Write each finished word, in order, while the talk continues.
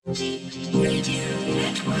D3EP Radio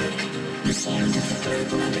Network, the sound of the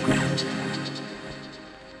global underground.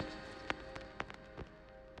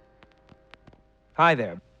 Hi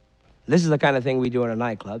there. This is the kind of thing we do in a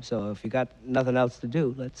nightclub, so if you got nothing else to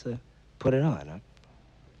do, let's put it on, huh?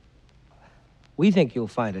 We think you'll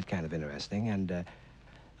find it kind of interesting, and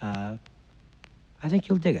I think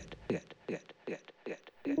you'll dig it.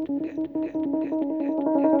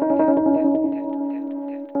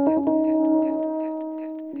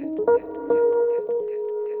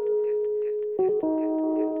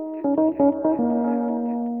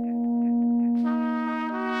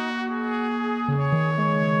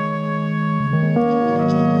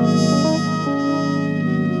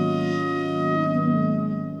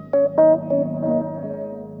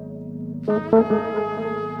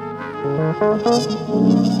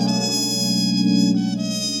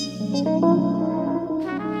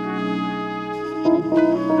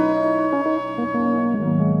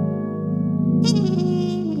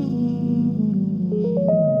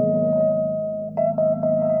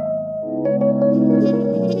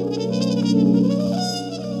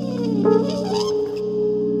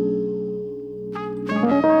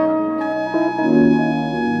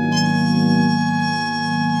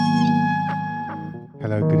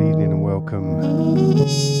 Hello, good evening and welcome to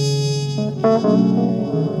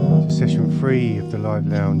session 3 of the live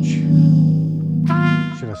lounge.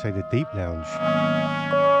 Should I say the deep lounge?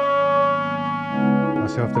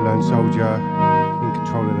 Myself, the lone soldier, in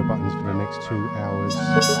control of the buttons for the next 2 hours.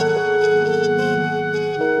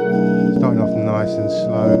 Starting off nice and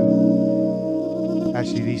slow.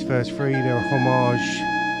 Actually, these first 3, they're a homage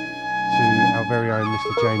to our very own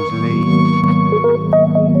Mr. James Lee,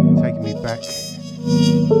 taking me back to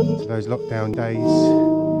those lockdown days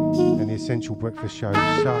and the Essential Breakfast Show. Such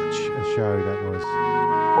a show that was.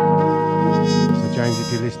 So James,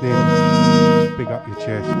 if you're listening, big up your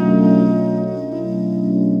chest.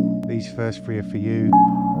 These first 3 are for you.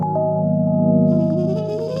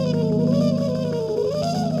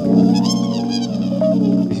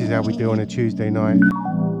 This is how we do on a Tuesday night.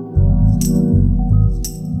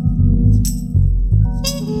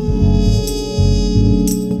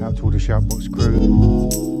 Out to all the Shoutbox crew.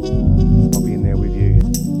 I'll be in there with you.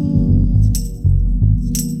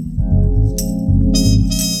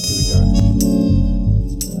 Here we go.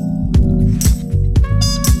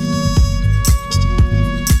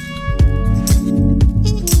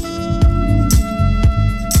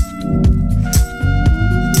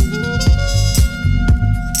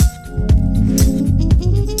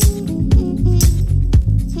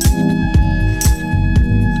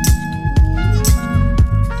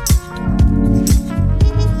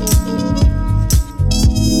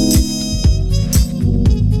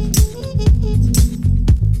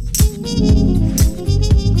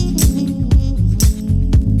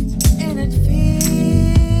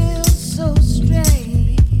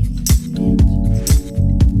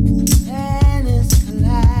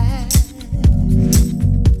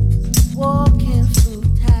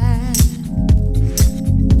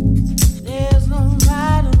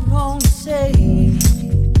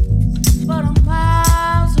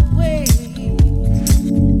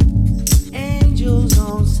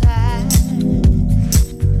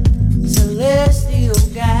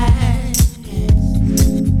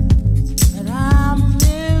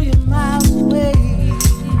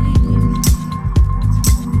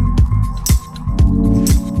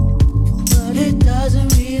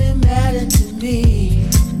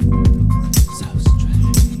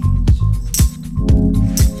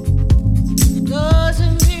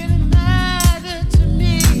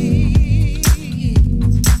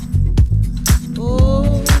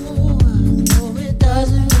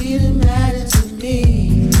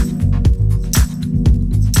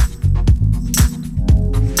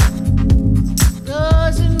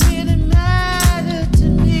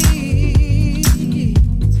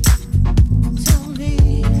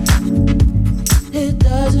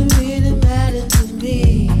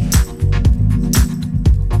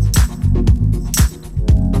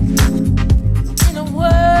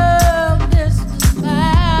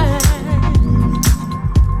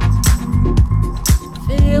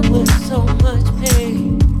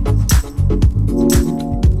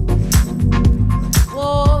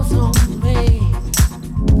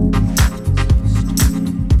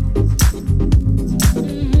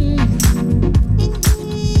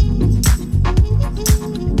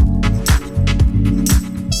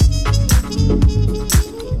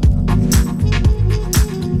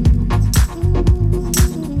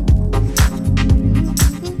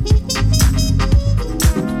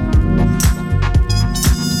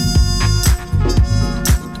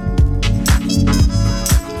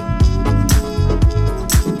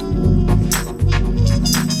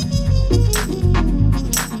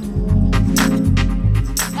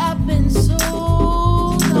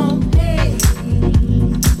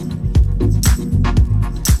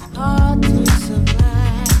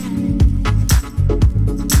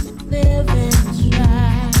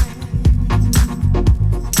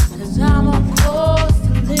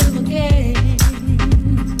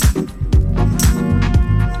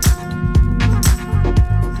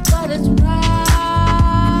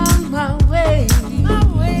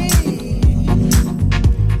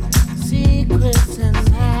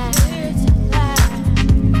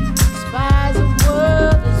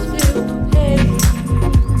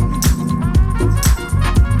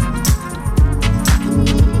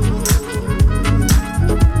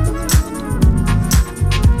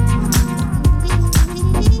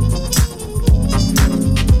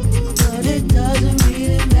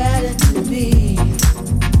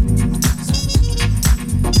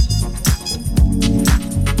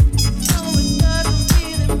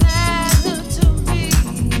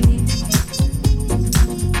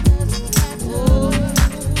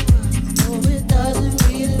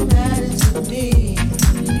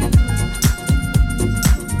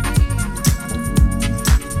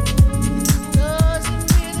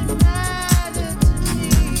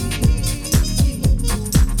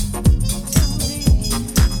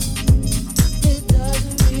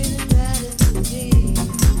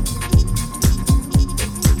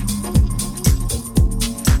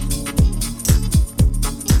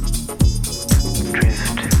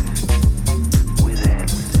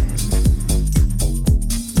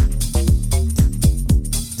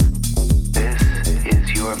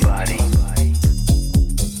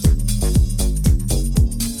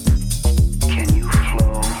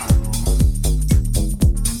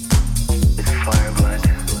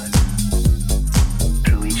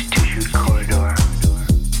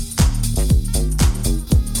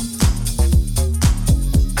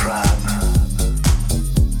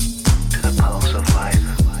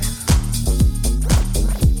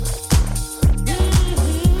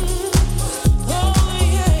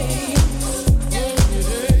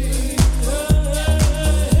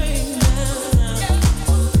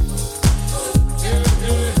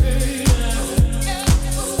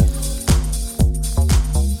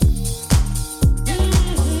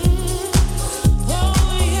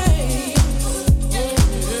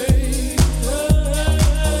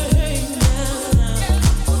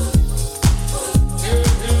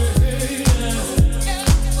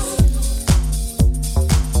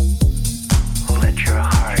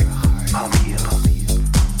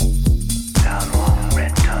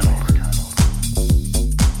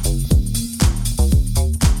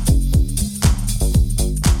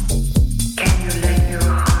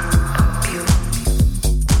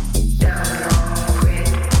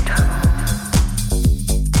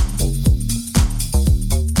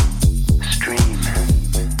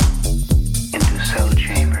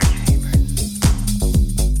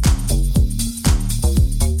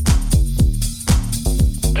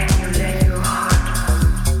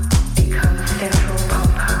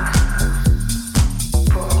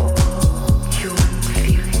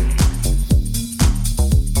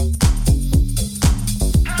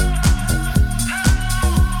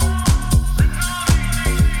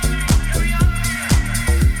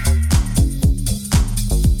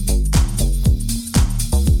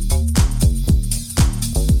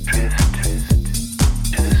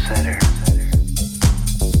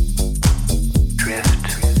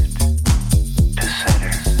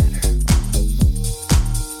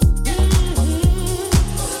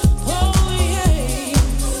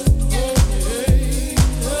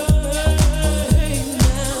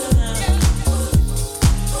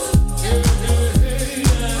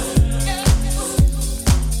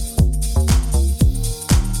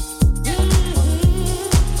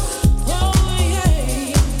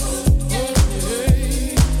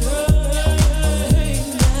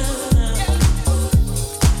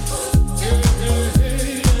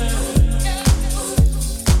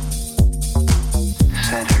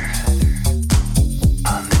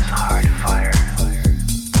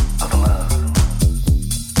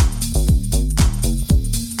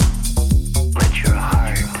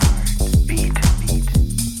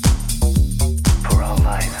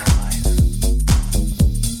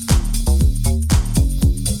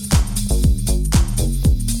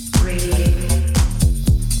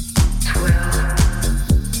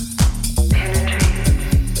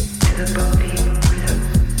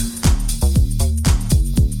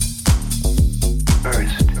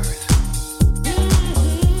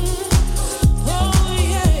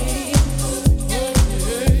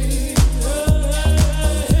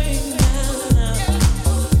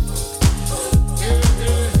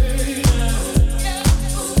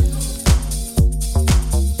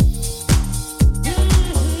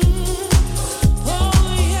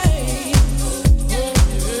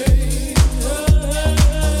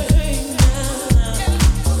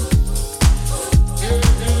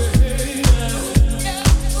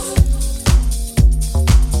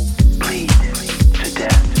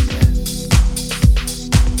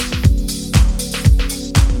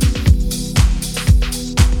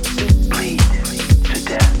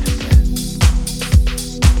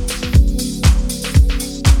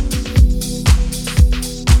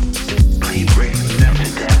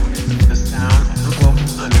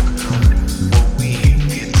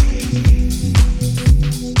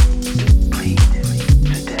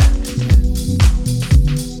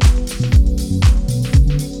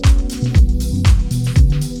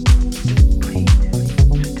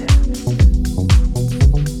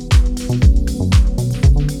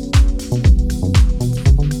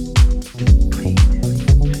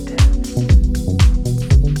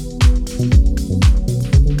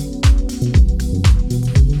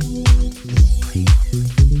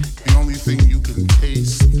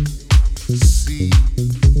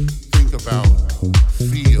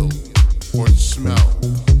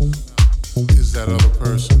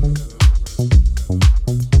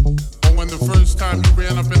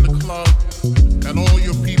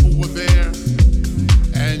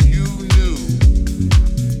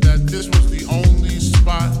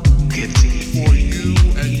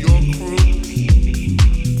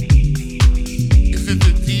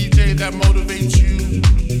 that motivates you?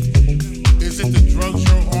 Is it the drugs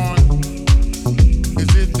you're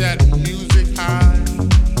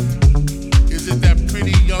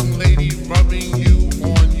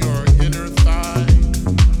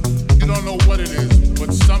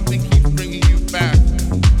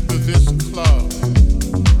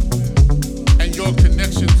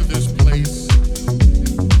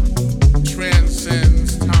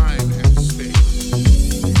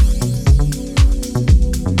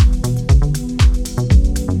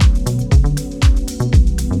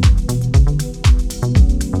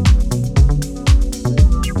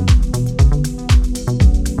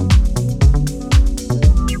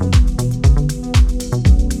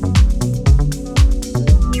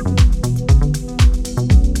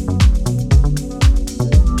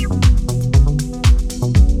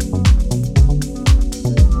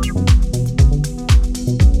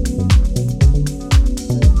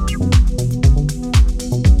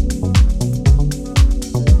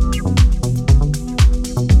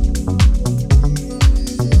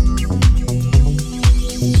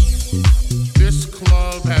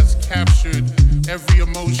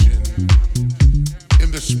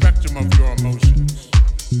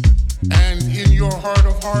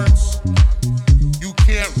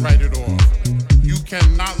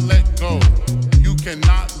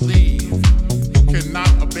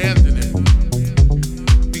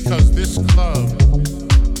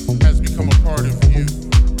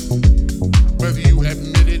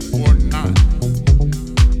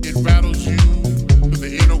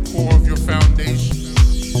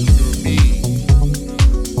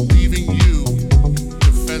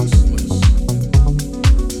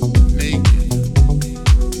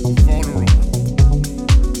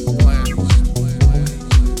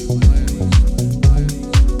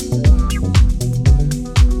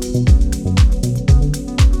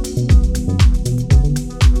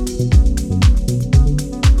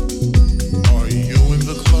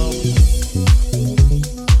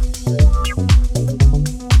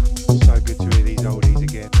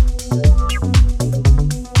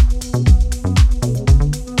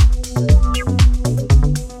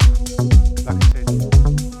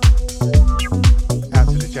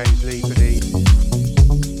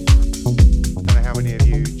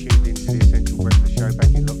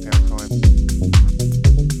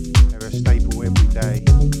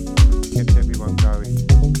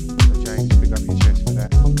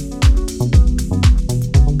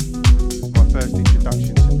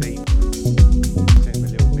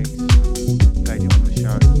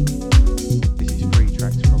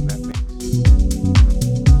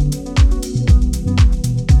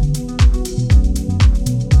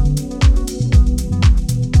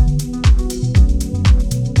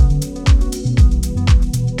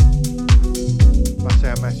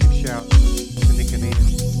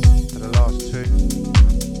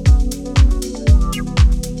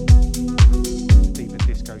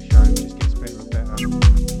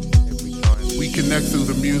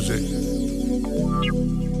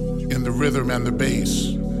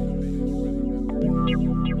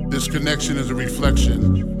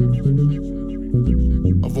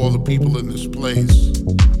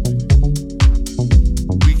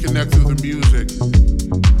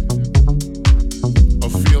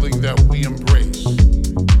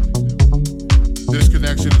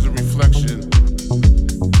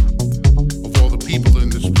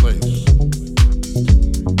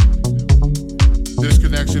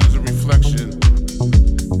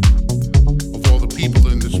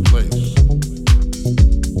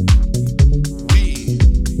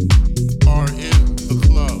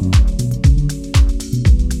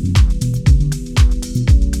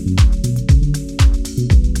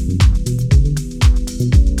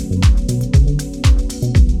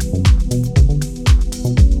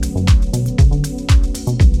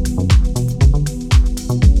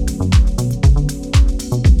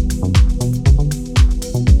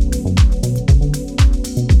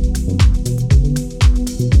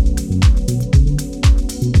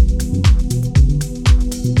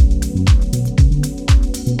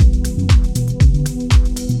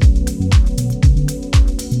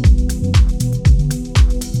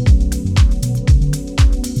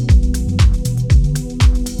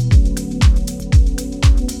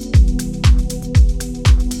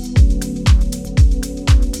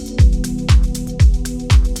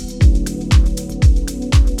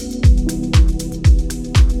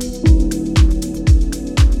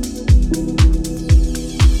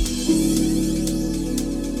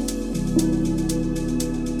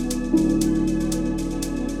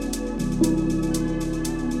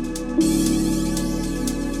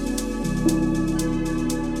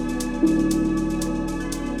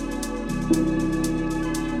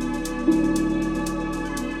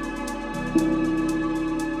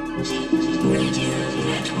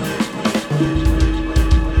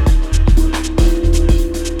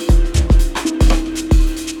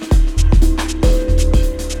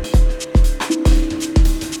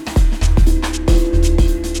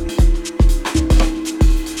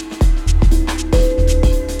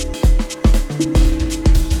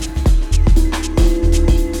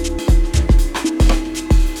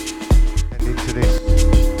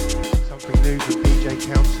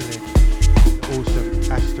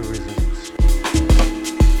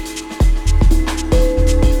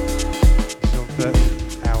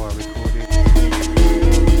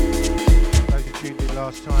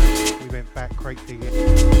last time. We went back crate digging.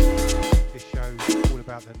 This show's all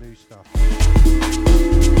about the new stuff.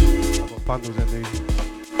 I've got bundles of new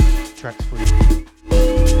tracks for you.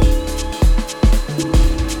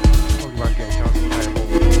 Probably won't get a chance to play them all.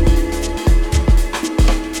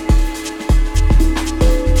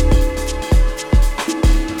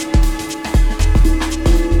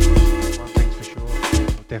 One thing's for sure,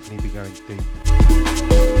 I'll definitely be going deep.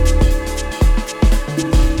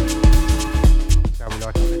 That's how we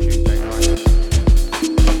like it on the Tuesday night.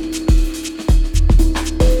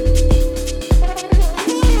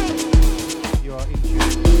 You are in tune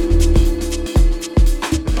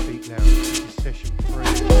to the beat now. This is session 3.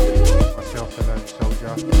 Myself, the lone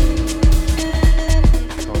soldier.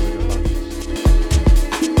 Control of the buttons.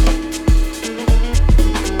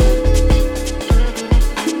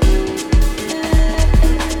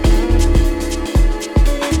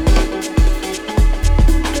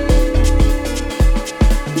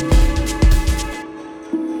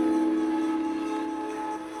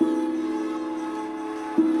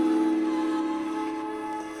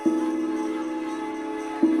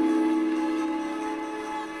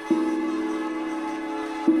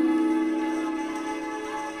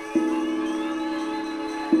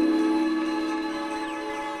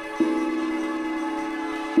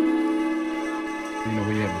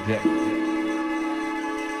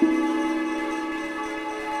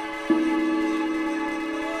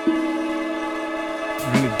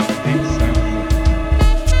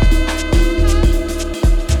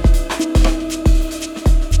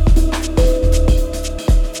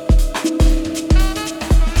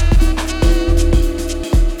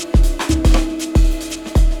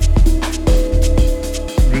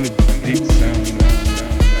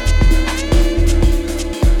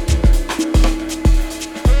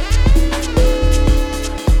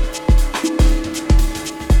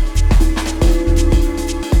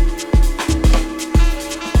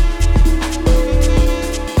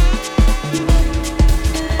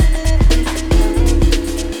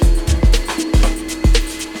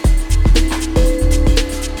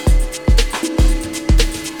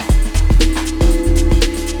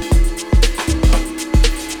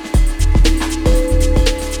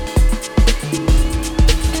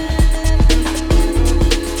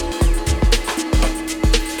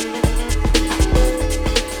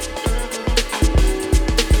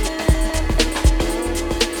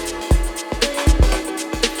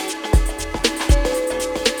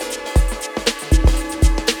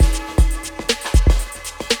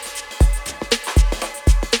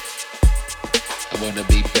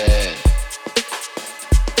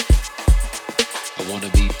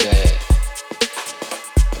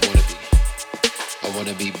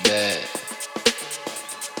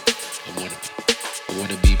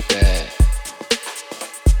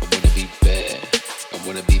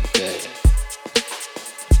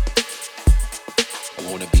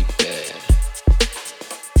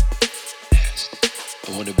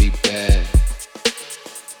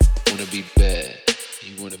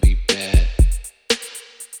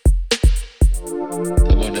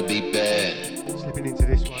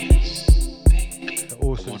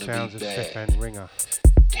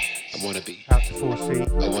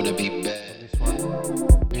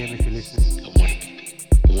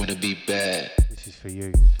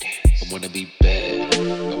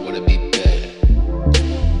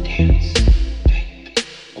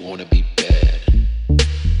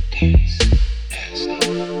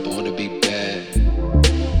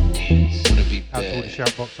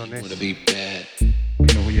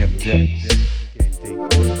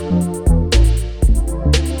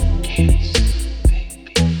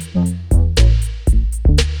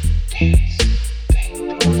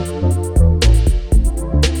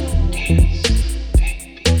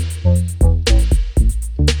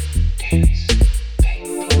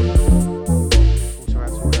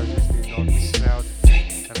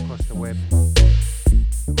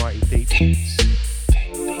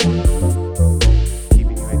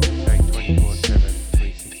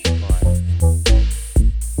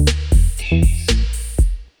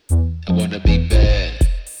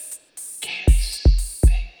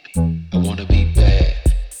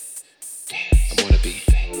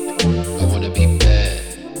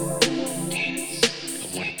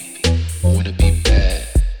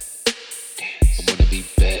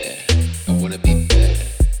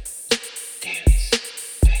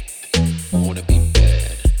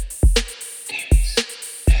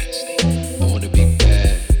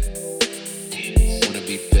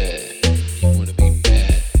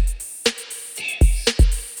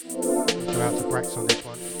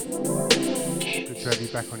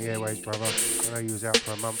 Back on the airways, brother. I know you was out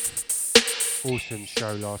for a month. Awesome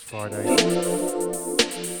show last Friday.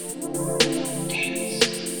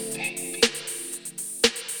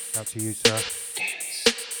 Out to you, sir.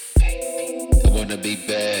 I wanna be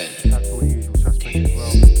bad. Out to all the usual suspects as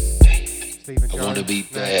well. Stephen Jones. I wanna be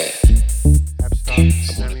bad. Abstar,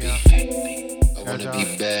 I wanna be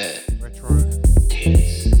bad. Retro.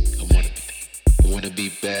 I wanna be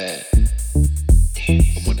bad.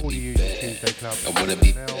 I wanna All the be usual bad. Tuesday club. I wanna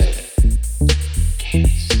be Mel. bad. I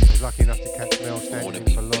was lucky enough to catch Mel standing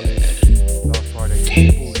in for Lolly last Friday.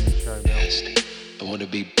 Awesome show, Mel. I wanna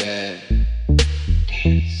be bad. I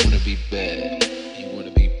wanna be bad. You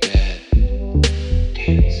wanna be bad.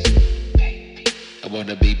 I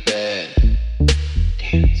wanna be bad.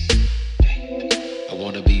 I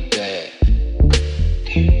wanna be bad.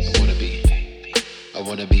 I wanna be bad. I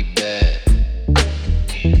wanna be bad. I wanna be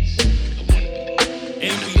bad. I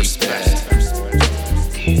wanna be bad.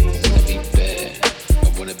 I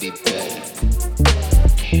wanna be bad. I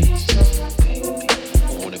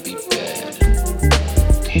wanna be bad. I wanna be bad.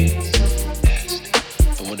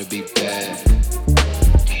 You wanna be bad.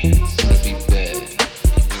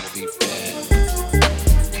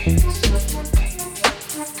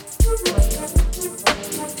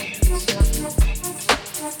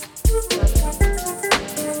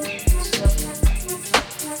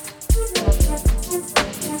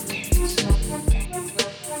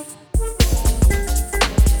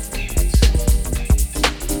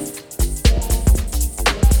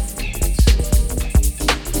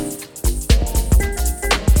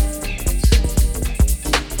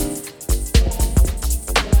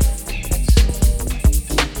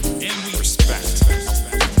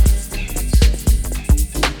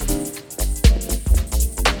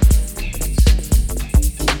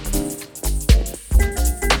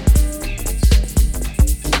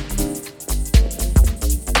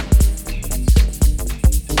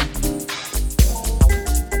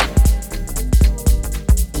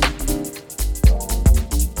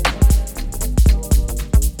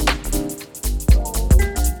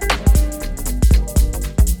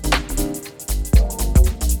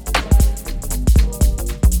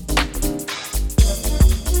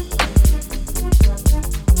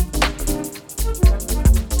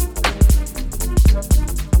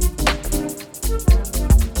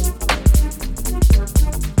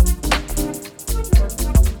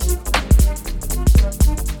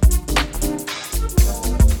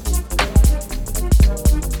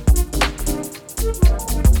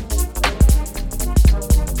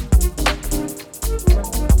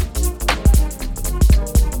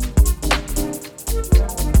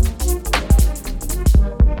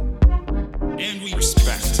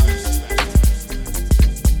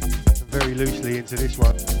 To this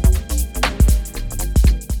one.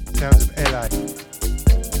 Sounds of LA.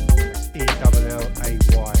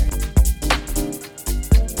 E-double-L-A-Y.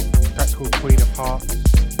 Track called Queen of Hearts.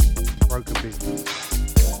 Broken Business.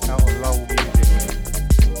 Out on Lowell Music.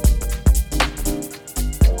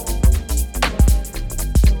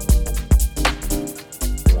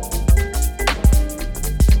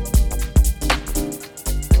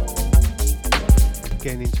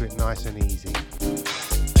 Getting into it nice and easy.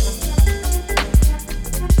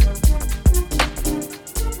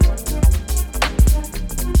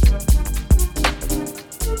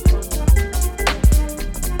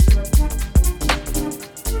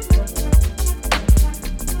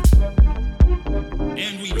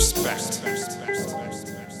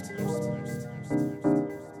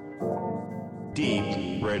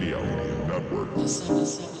 D3EP Radio Network.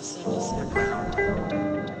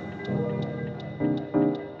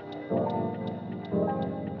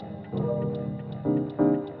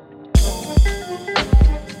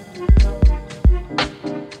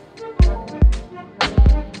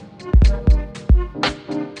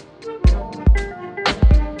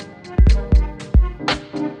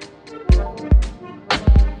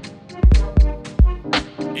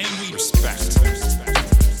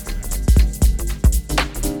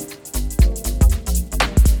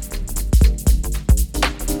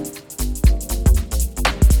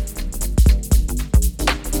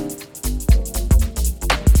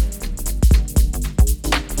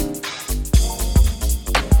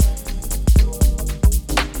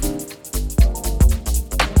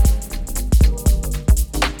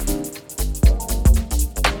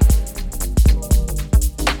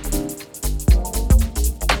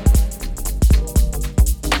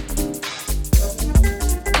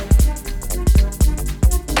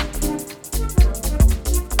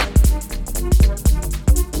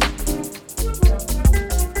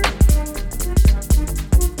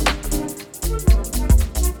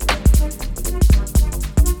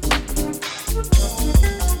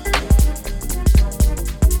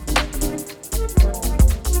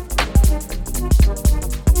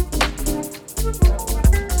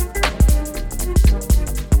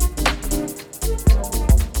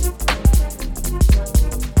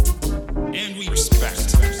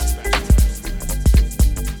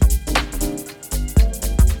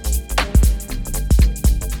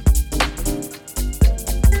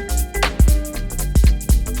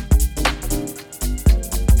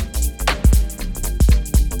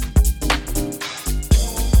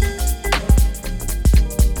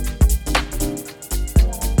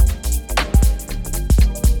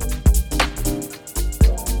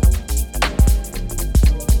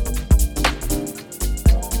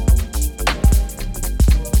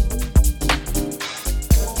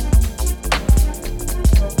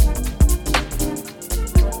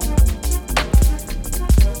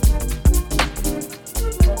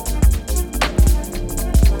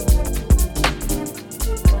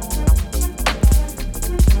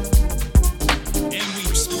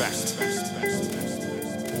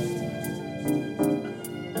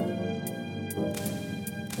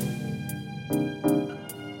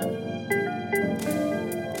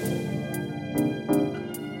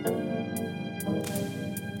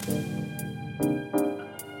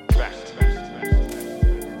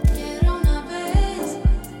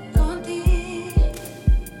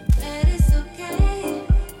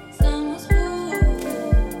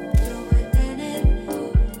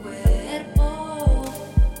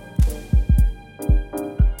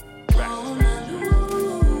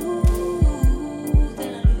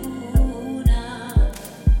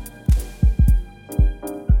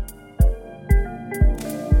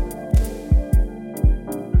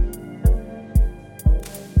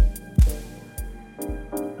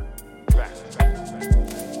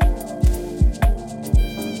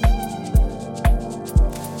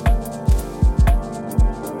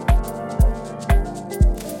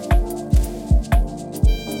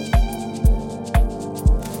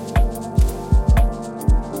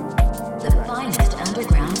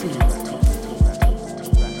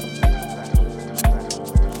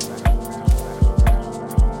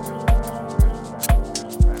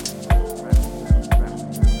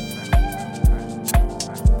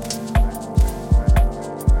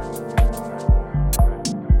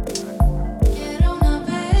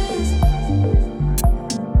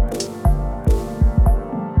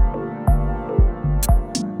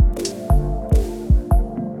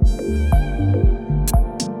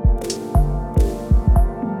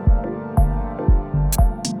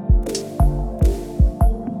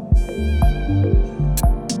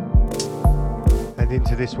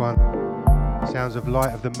 Into this one, sounds of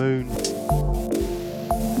Light of the Moon.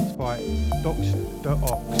 It's by doesnt.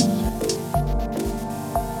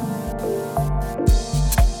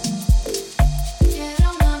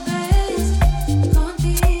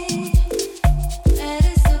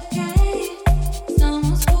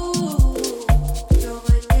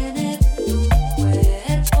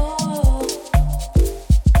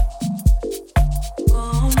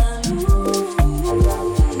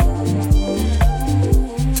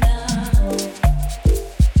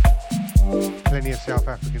 South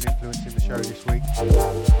African influence in the show this week.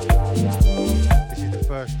 This is the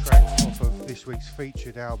first track off of this week's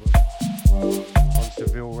featured album on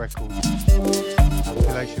Seville Records.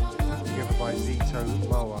 Compilation put together by D3EP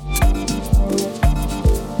Moa.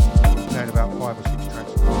 Playing about 5 or 6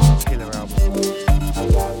 tracks on this killer album.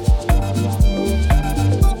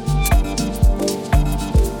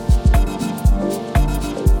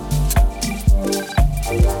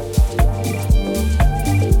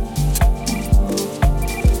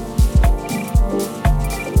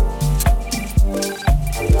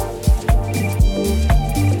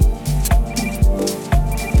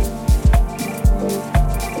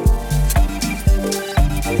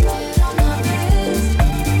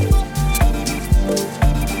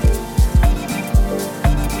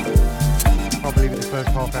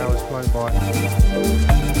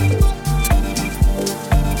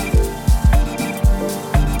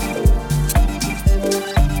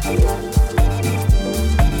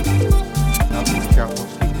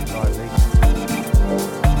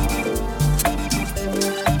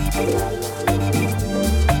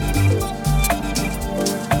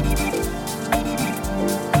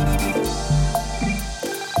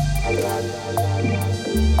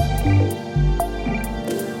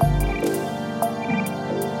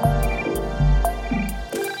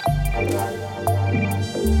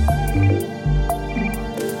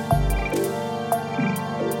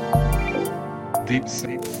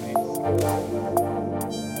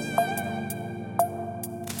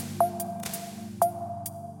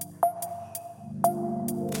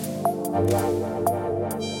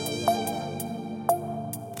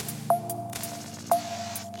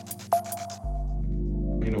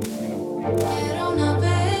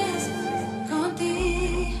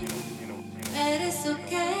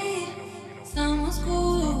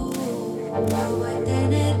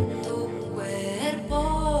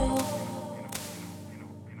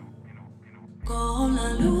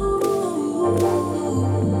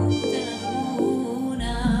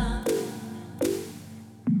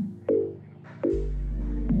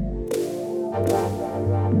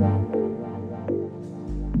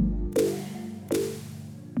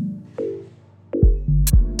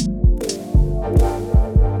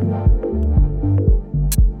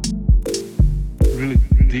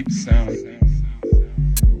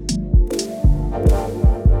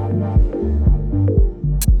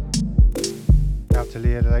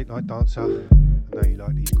 Dancer. I know you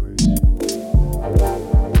like these grooves. This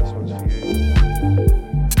one's for you.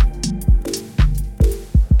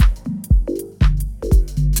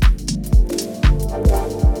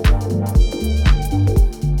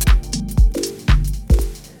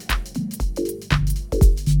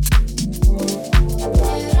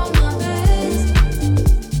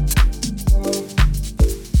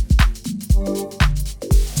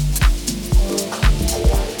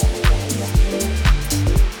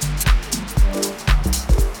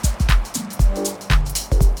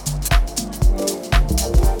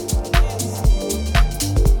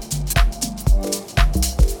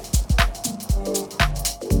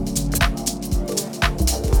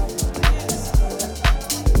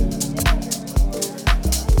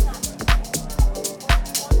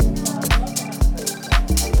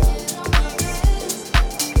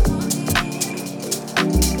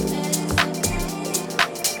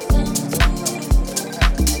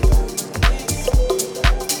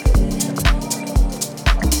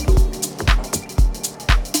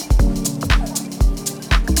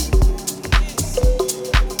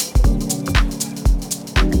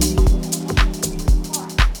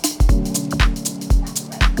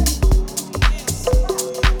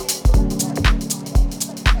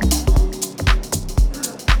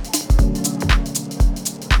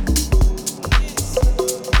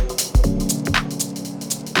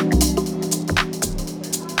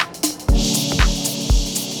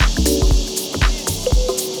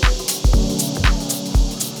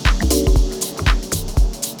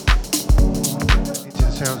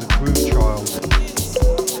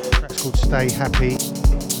 Stay Happy,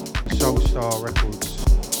 Soul Star Records,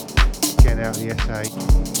 getting out of the SA,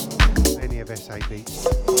 any of SA beats,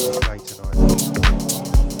 play tonight.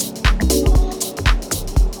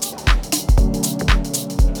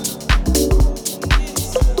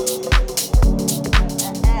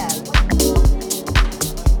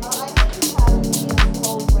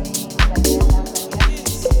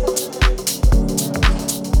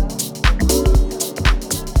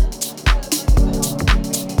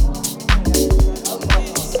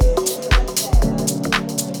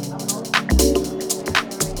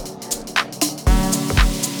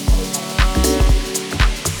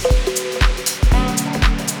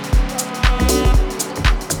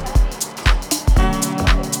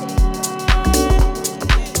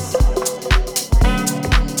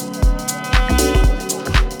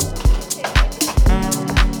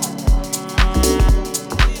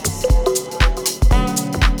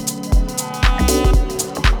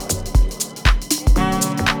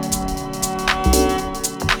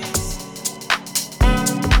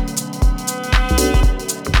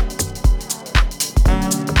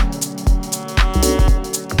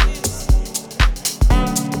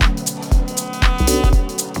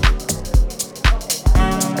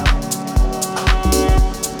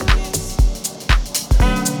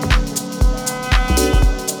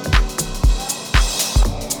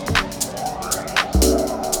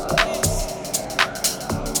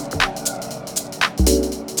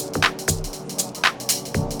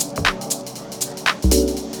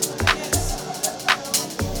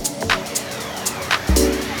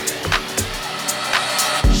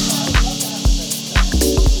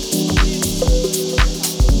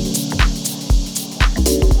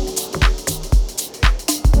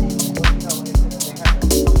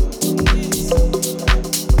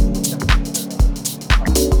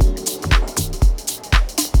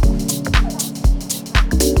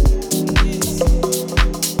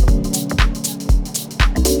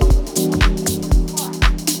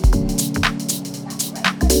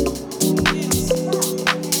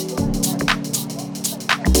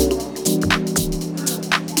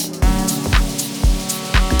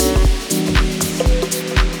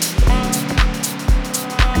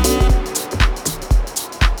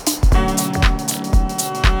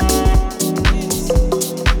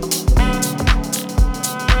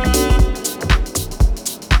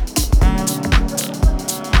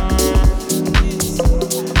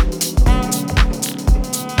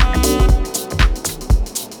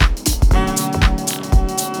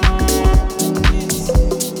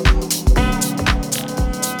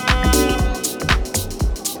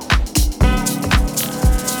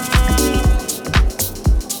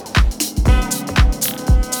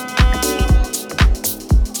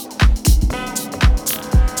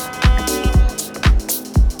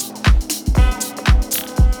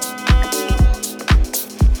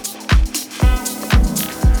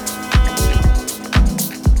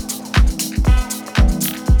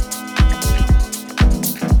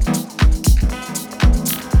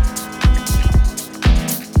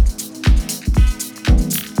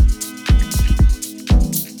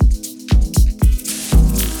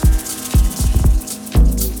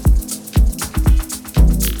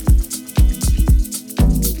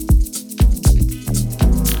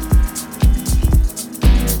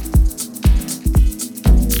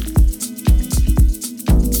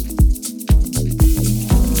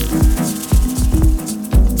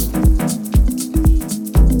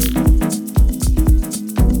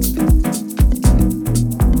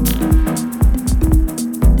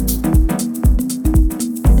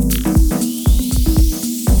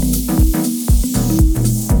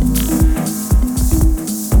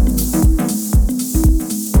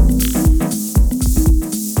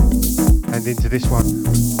 blind into this one.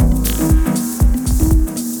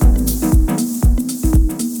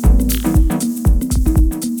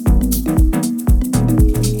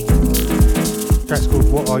 Track's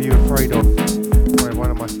called What Are You Afraid Of? By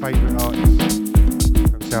one of my favourite artists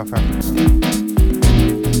from South Africa,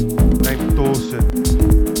 named Dawson.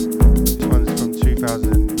 This one's from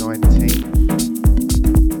 2019.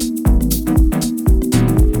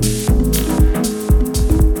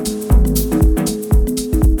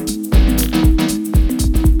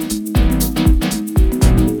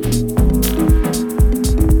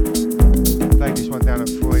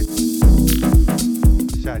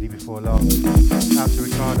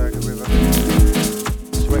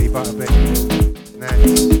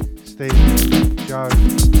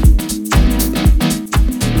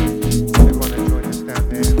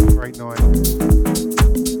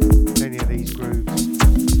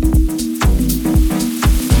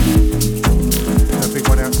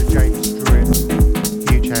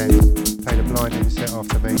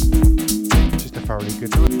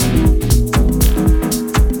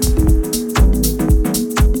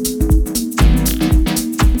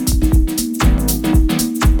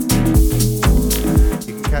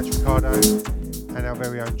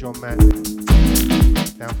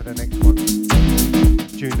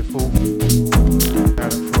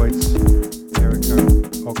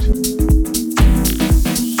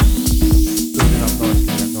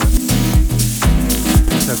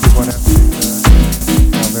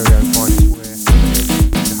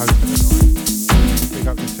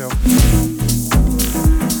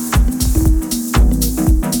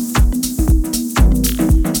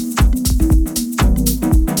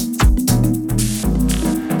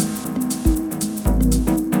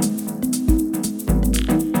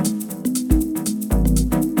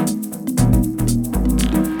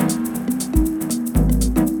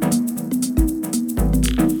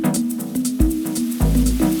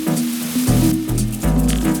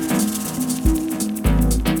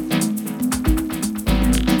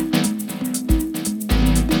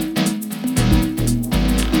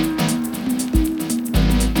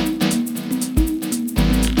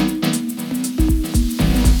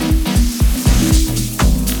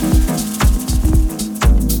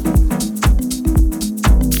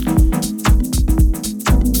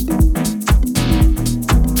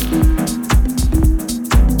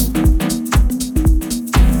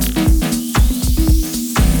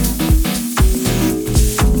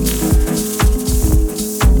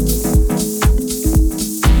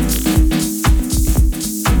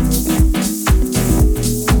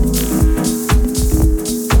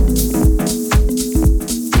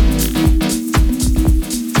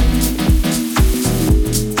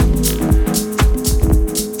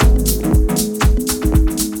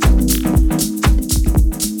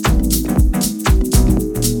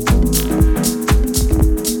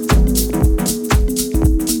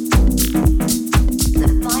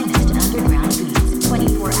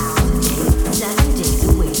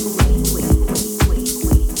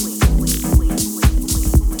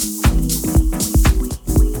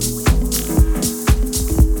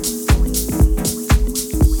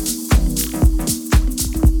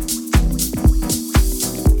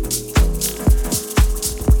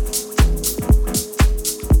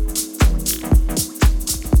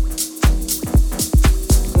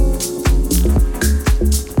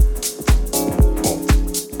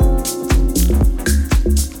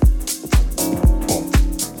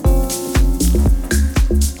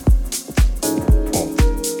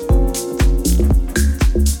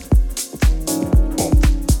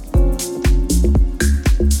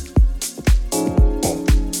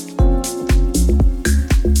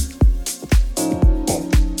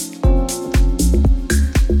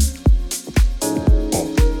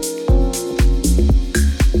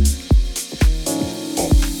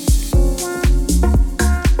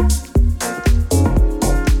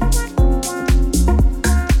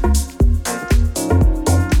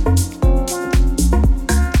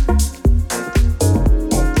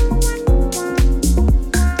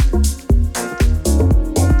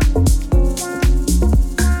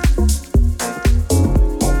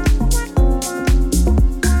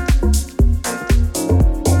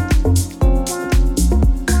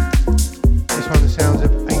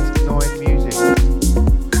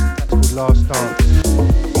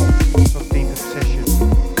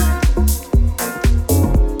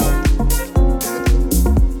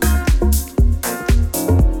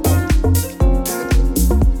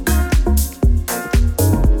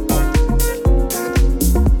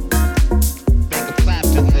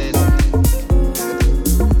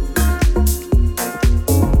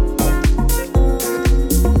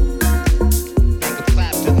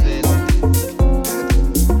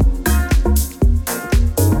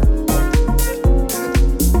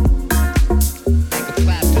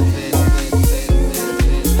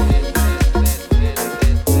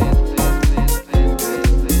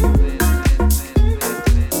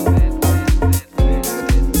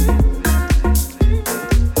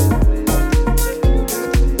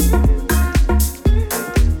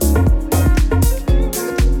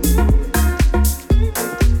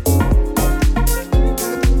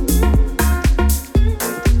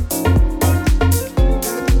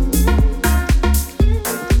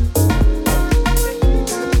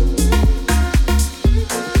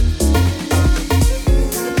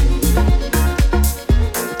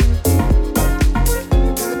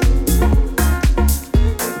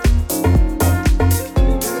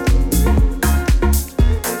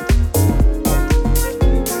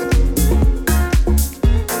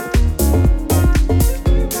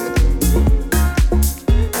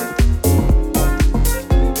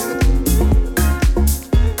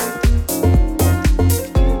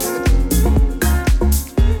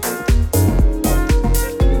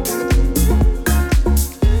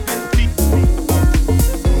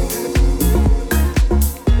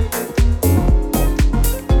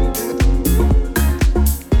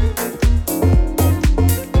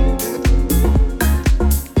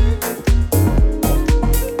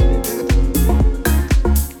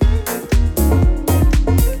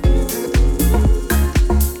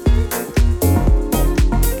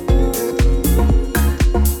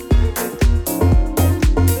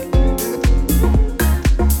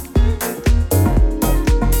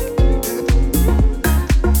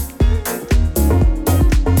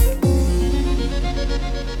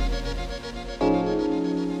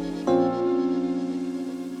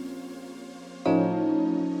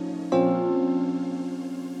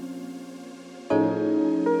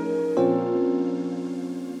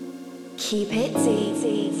 Keep it Z.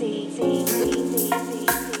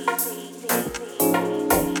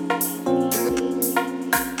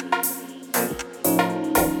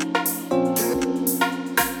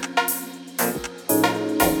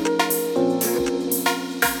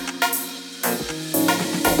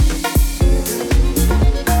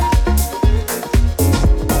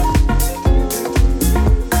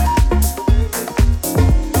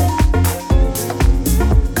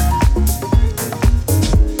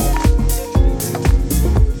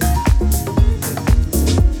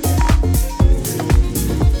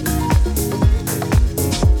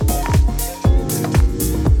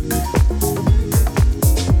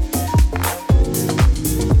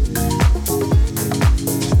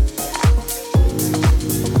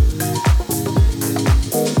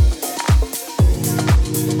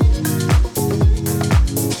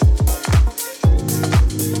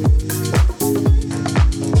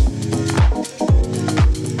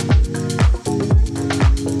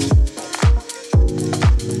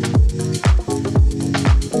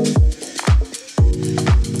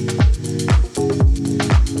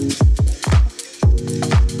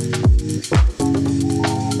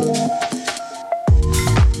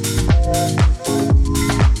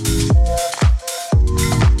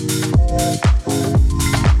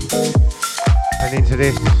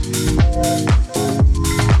 This.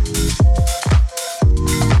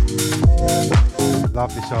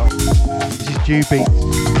 Love this art. This is Dew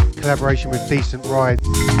Beats, collaboration with Decent Rides.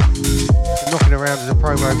 Been knocking around as a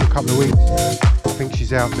promo for a couple of weeks. I think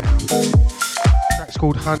she's out now. The track's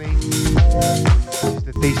called Honey. This is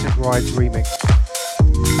the Decent Rides remix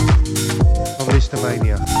on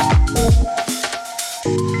Listomania.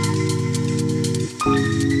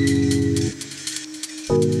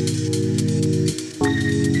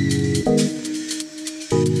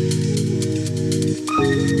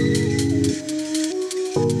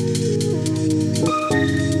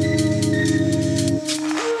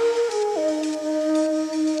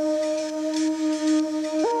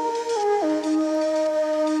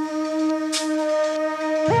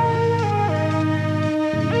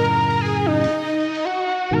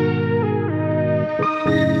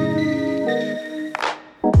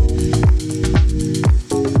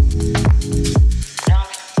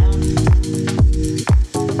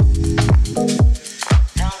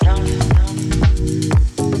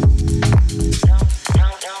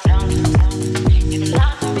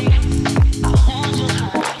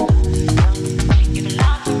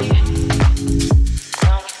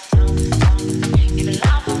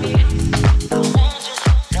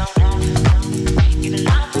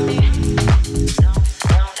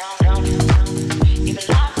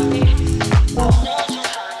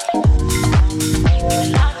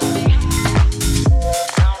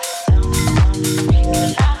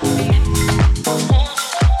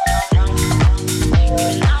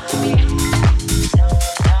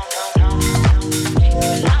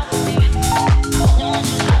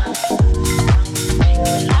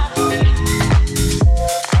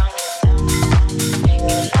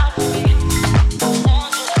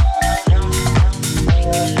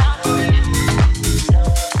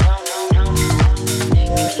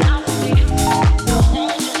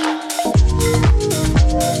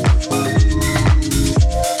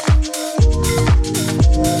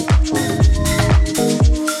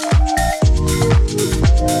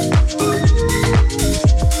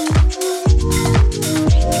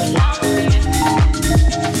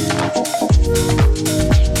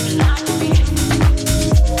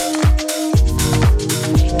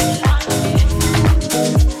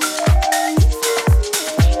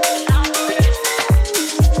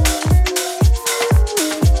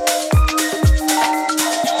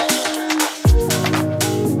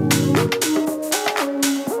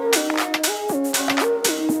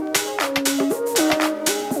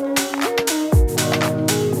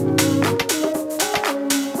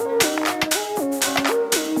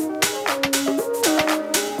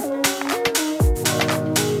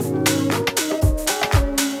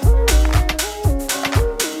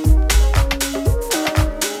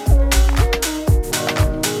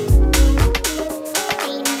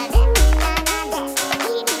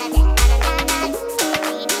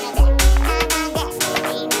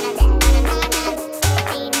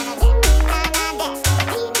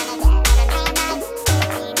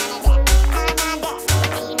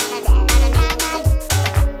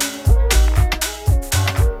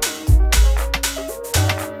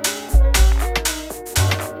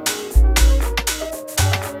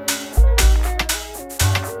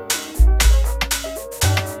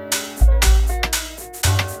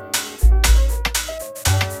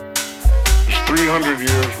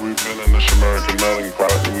 we've been in this American melting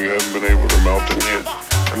pot and we haven't been able to melt it yet.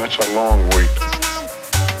 And that's a long wait.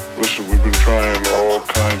 Listen, we've been trying all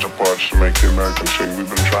kinds of parts to make the American sing. We've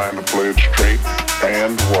been trying to play it straight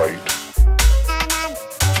and white.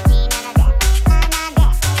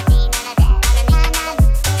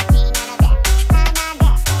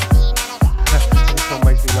 This one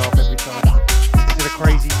makes me laugh every time. This is the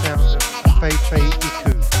crazy sounds of Feifei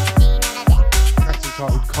Iku. That's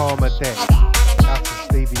entitled Karma Death. Out to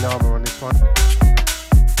Stevie Lama on this one.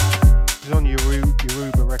 This is on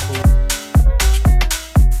Yoruba record.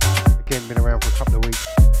 Again, been around for a couple of weeks.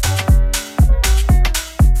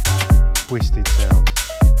 Twisted sounds.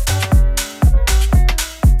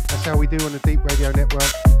 That's how we do on the Deep Radio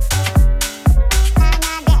Network.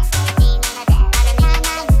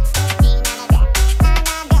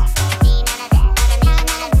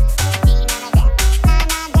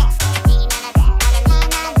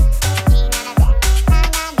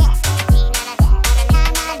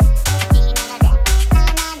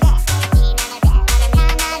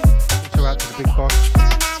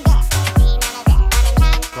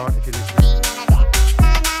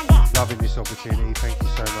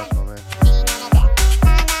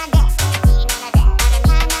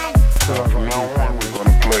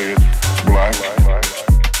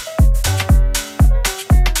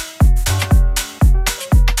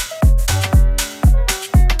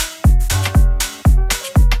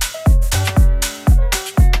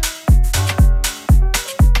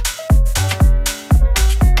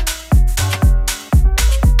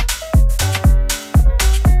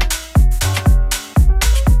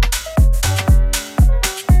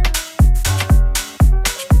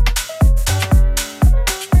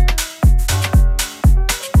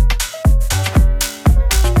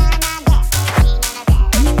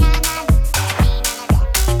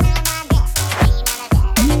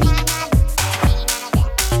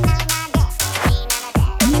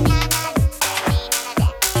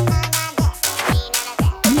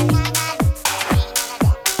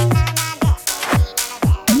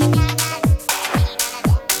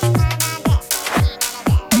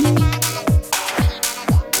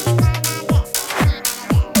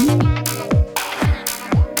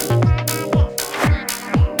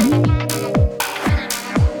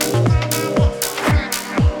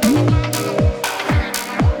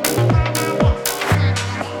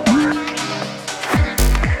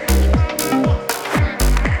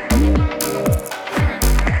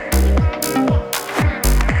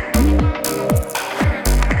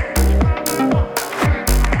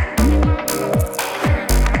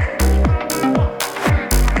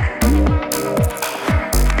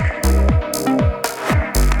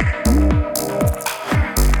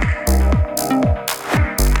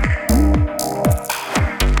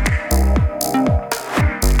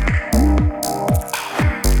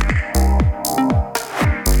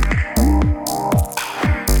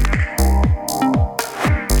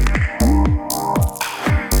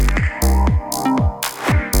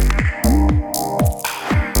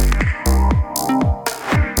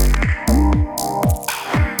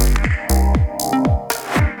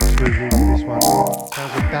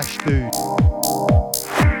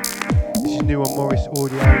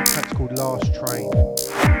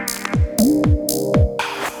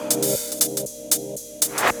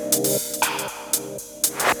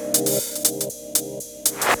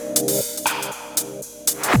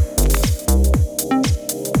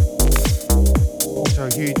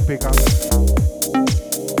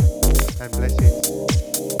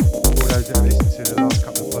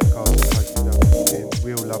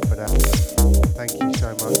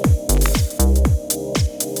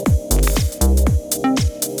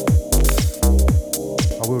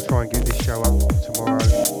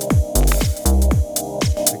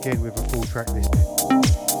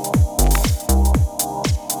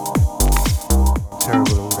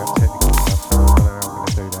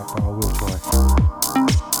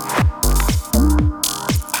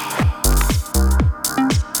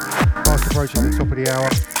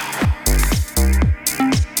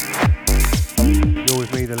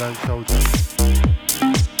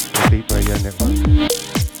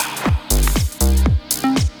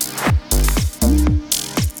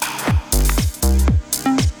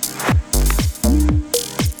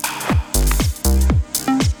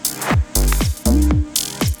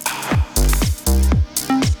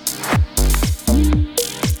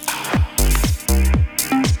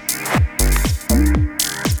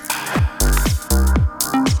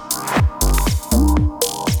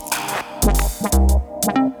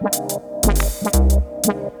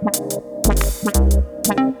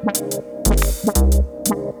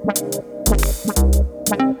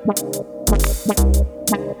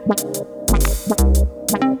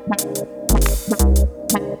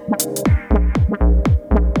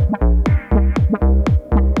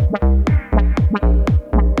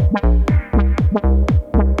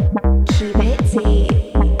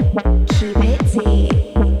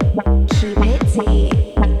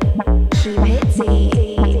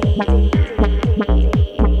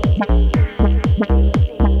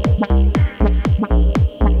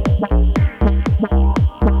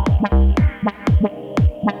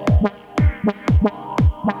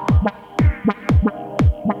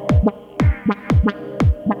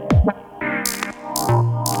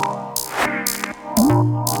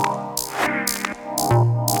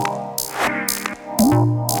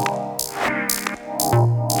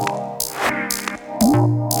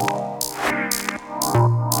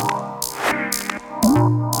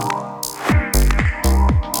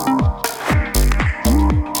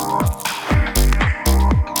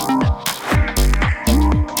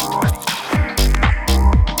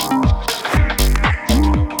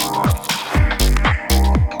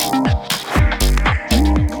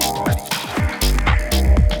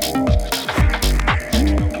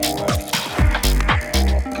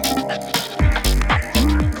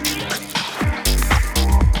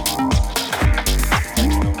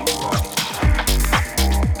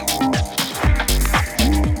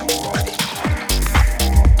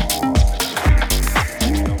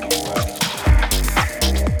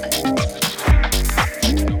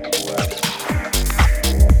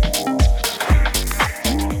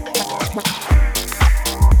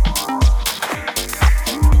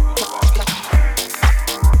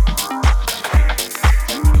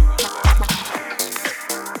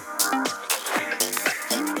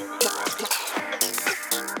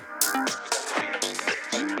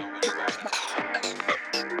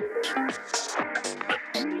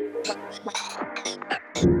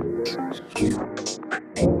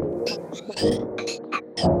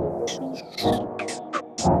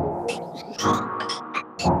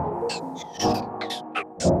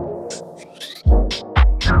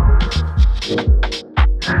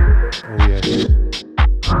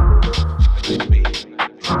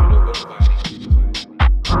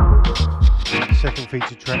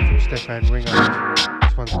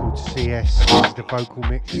 Vocal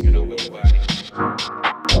mix. Getting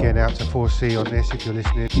out to 4C on this if you're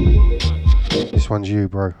listening. This one's you,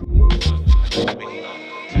 bro.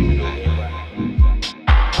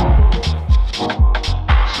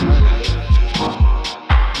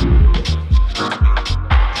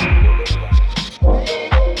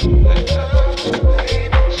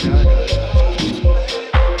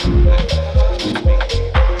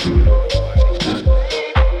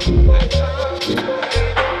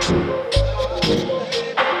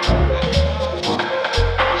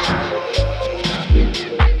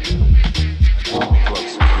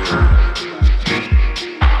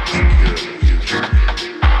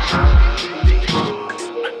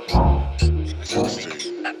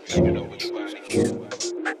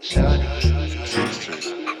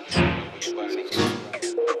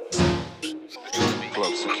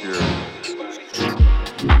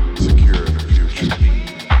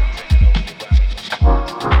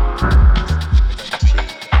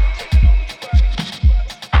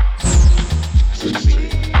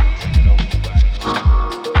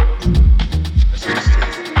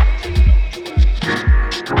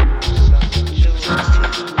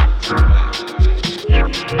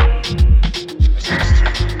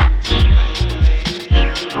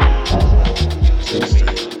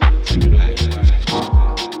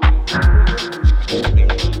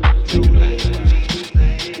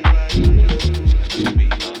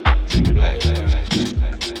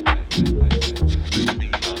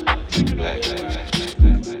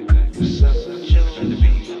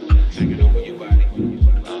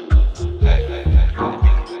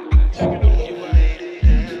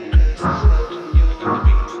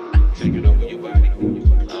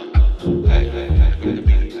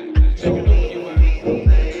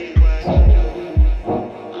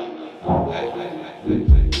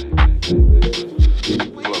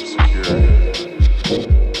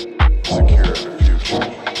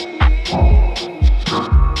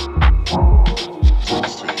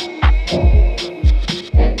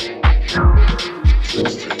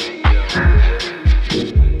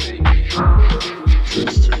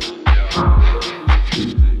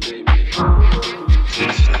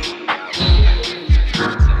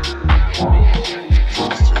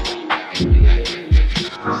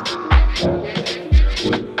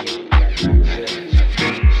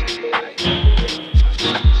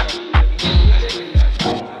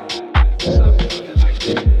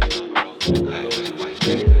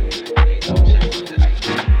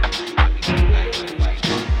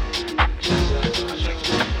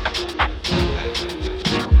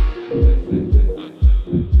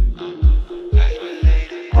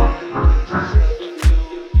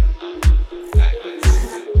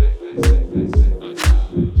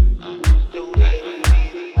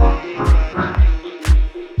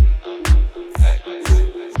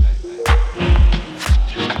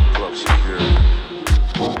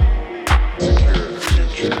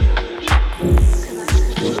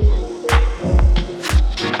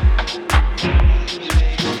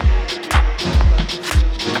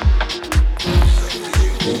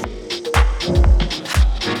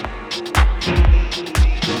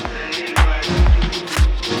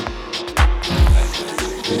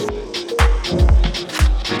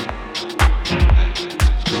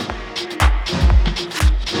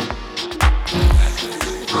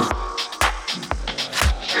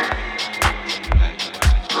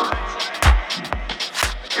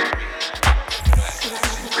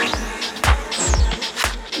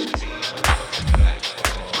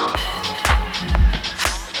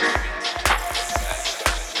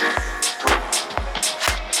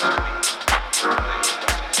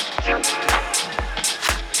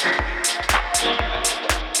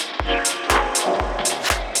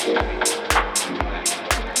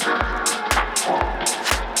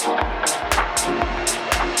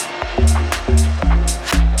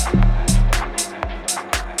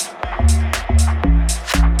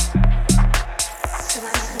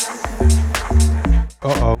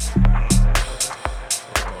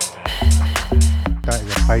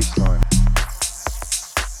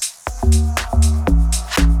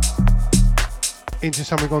 Into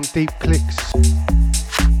something on Deep Clicks.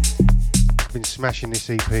 I've been smashing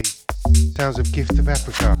this EP. Sounds of Gift of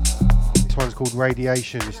Africa. This one's called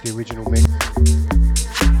Radiation. It's the original mix.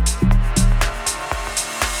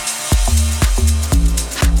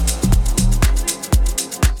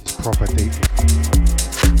 proper deep.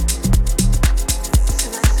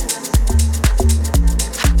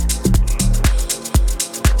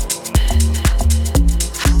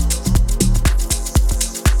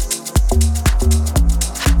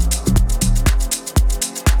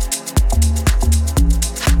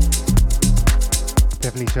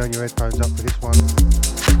 Definitely turn your headphones up for this one.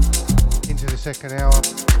 Into the second hour.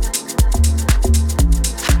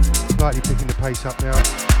 Slightly picking the pace up now.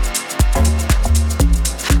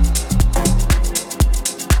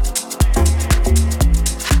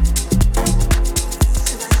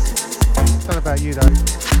 Don't know about you though.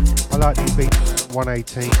 I like these beats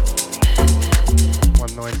 118,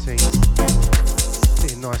 119,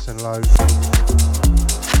 sitting nice and low.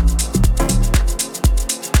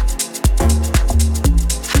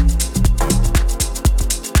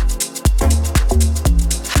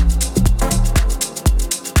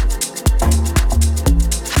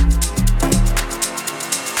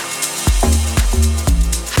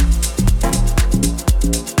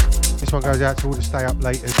 This one goes out to all the stay up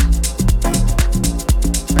laters.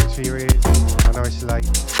 Thanks for your ears. I know it's late.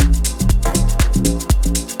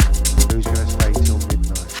 Who's gonna stay till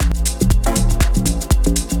midnight?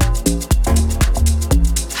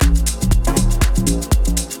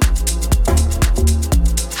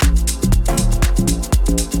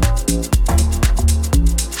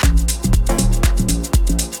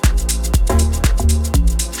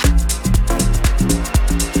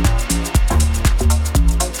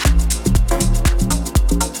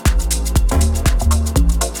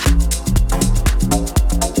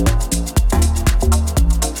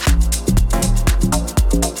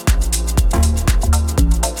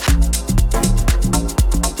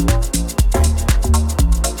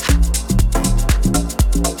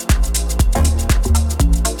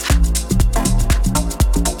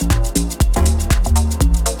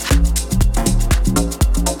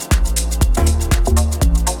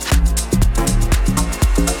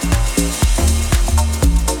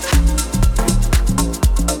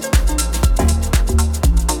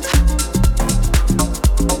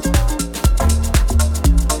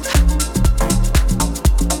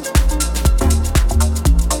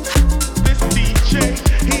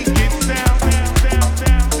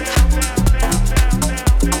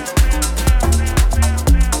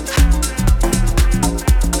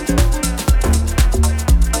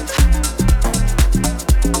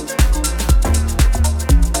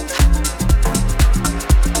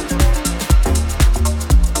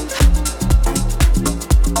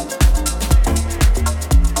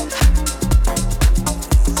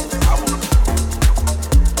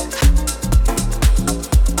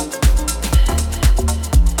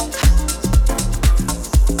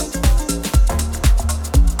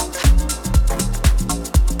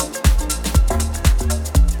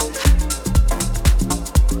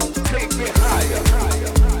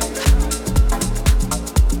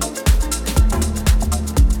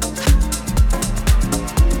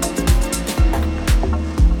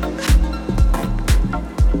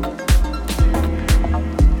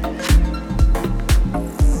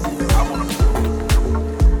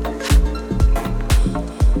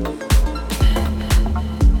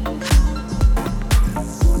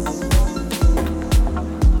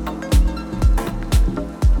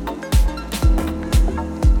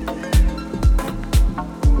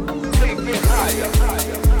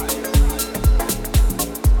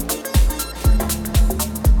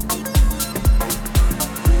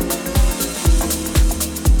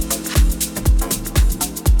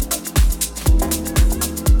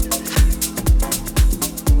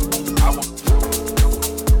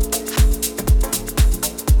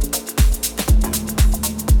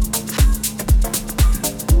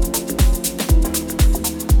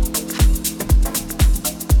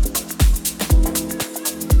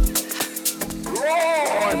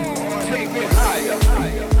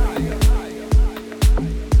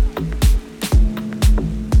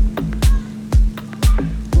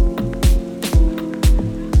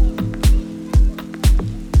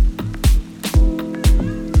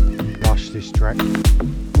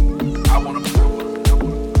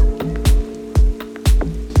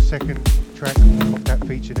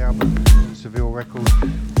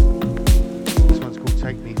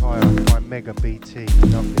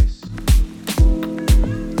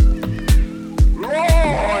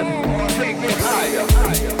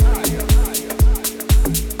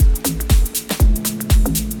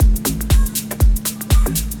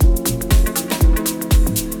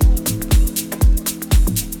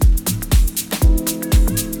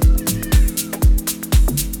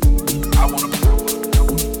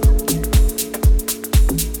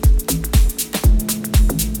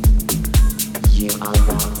 You are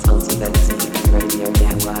not alone.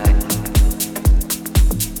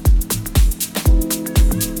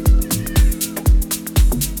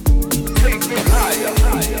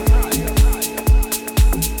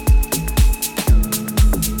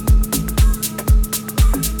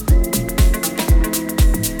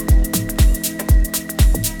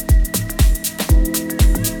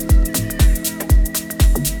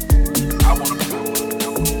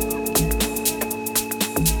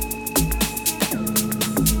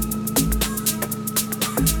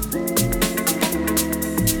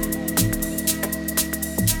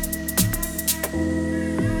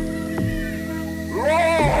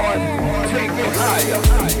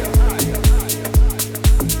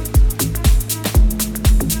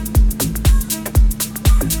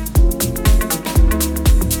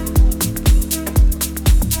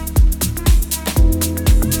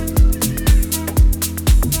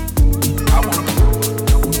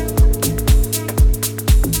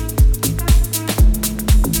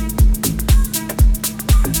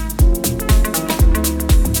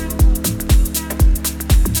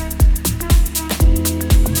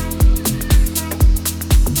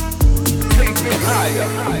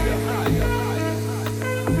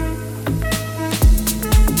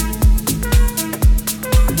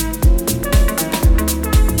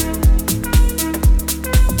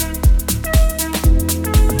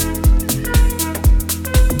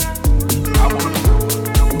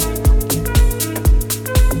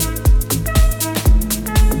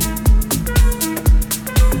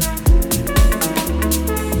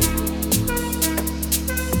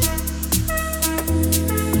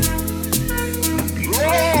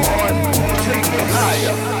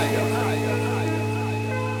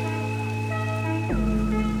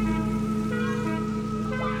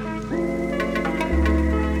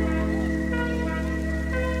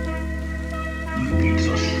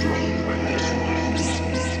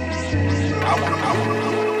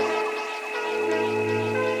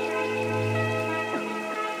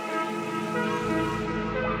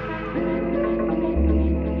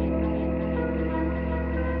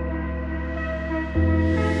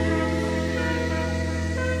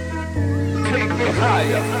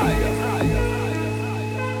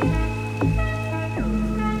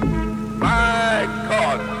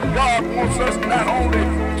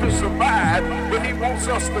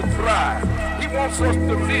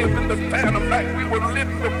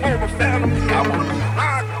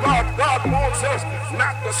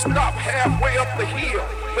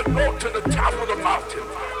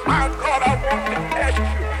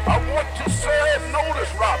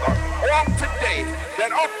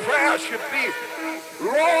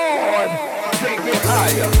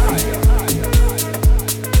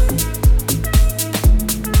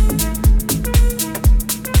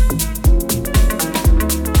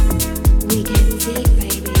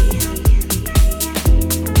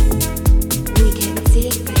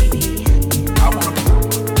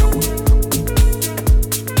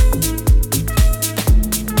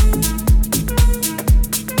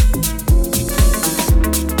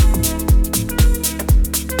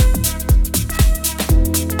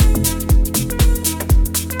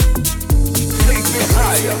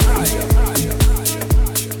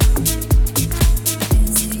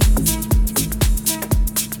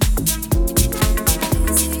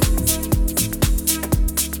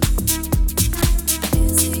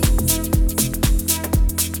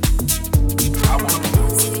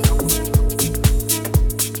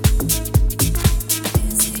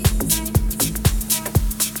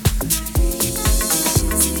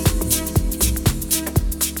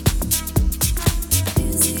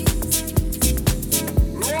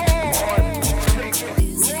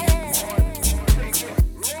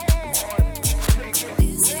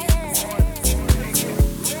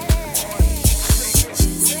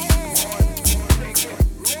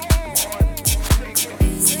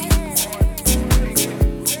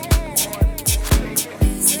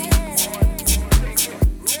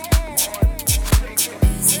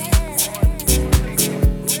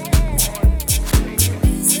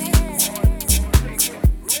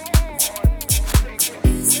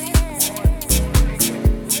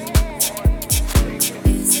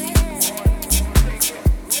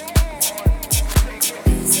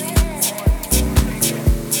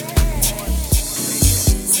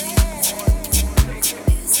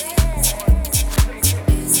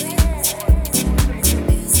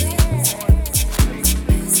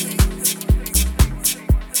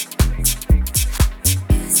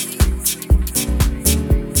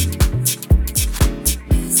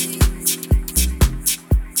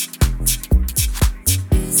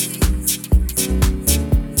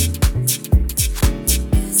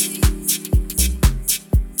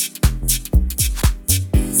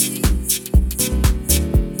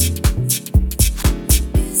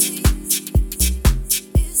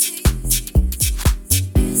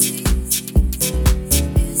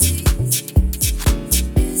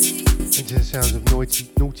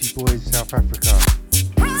 Naughty Boys, South Africa.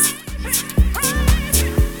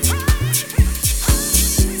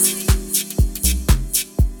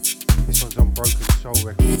 This one's on Broken Soul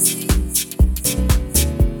Records.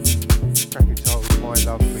 Track entitled My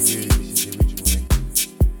Love For You. This is the original mix.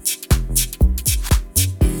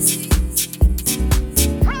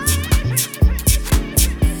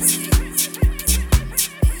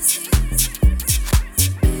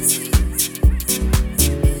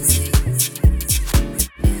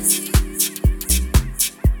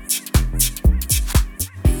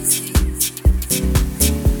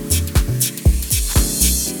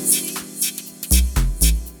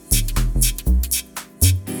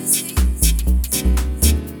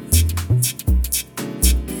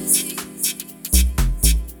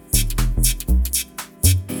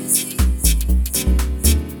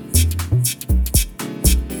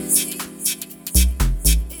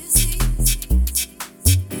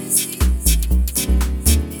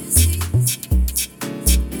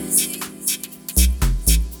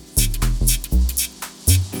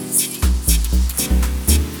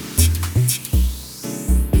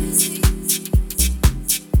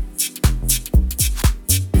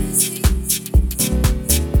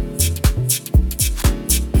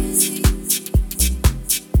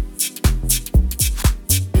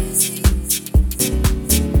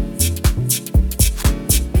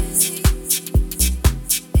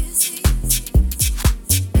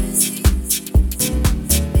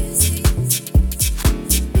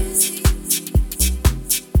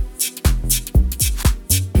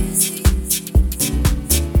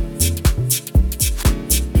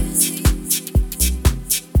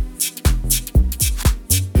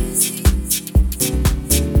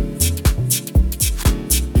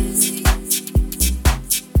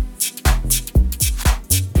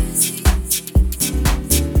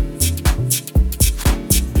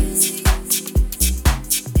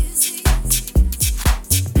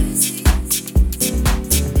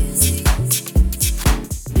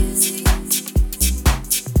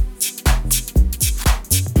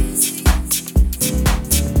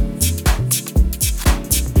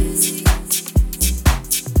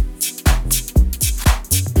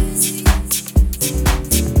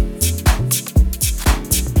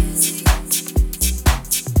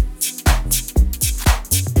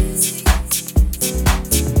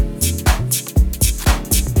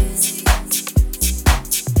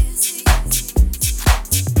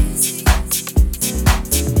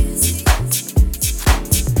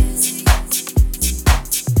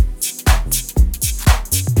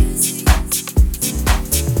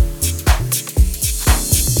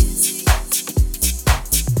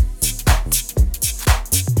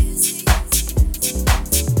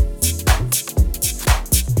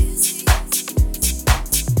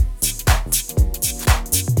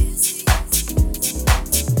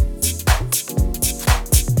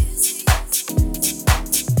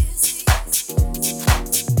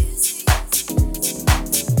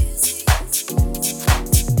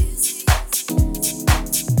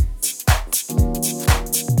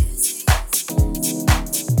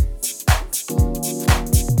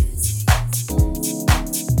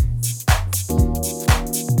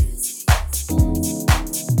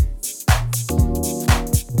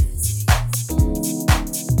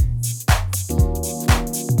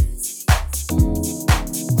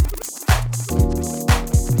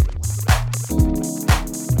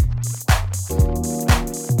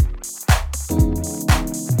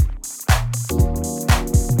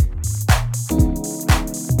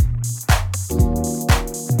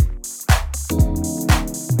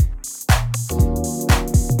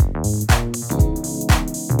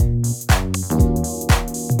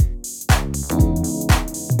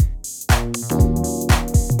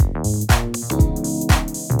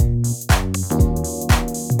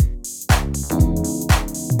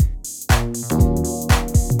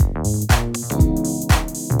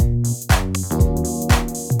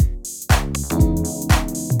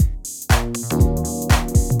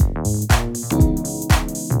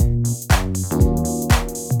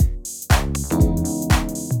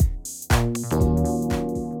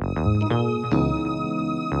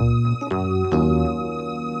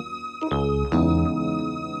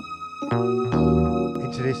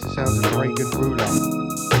 this, the sounds of Reagan Ruler.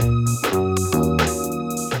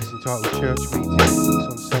 It's entitled Church Meeting. It's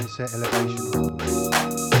on Sunset Elevation Records.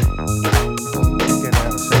 Again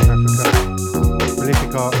out of South Africa.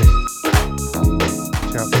 Prolific artist.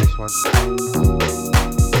 Watch out for this one.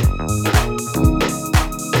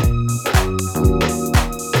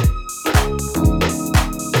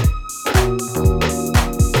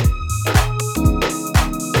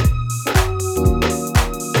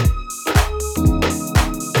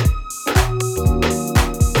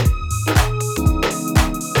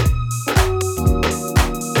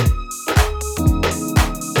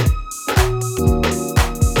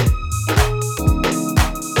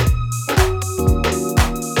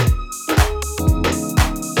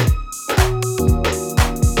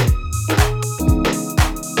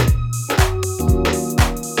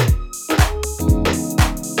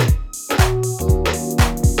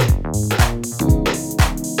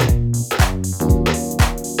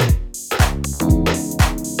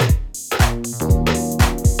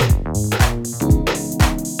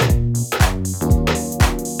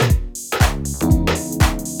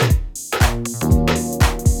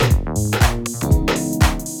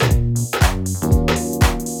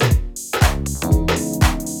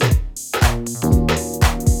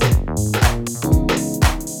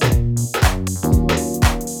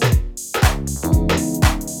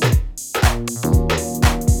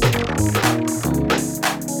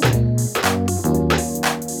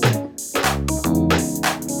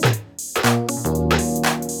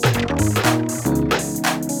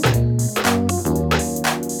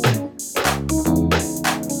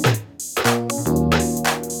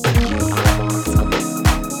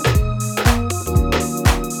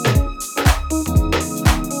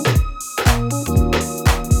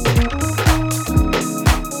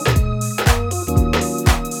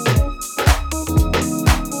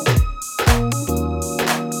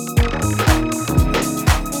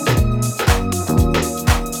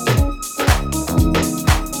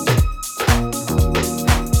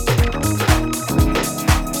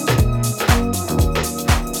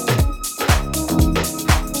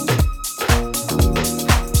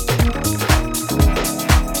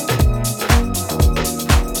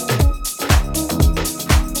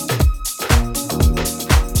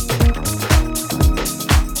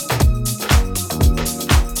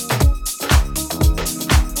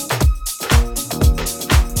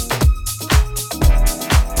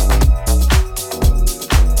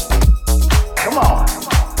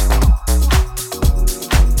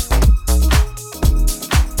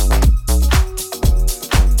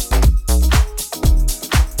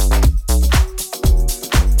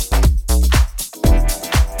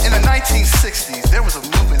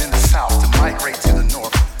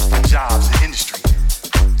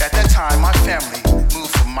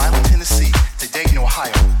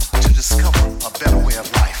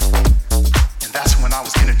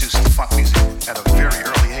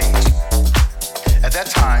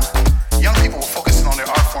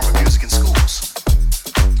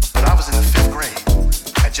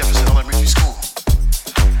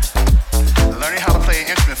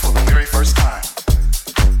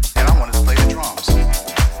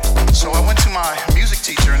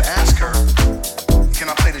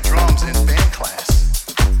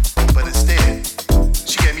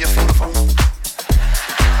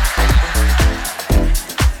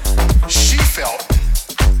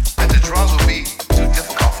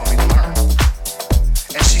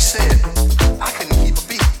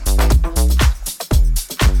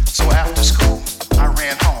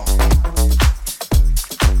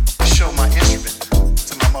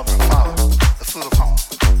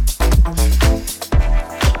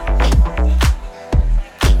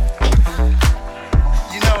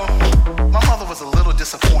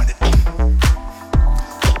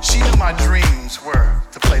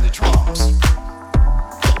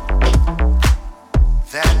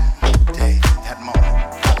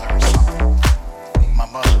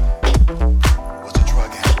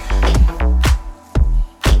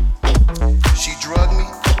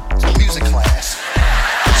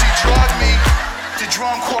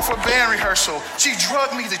 She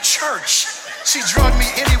drugged me to church. She drugged me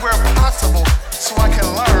anywhere possible so I can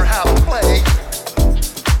learn how to play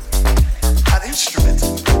an instrument.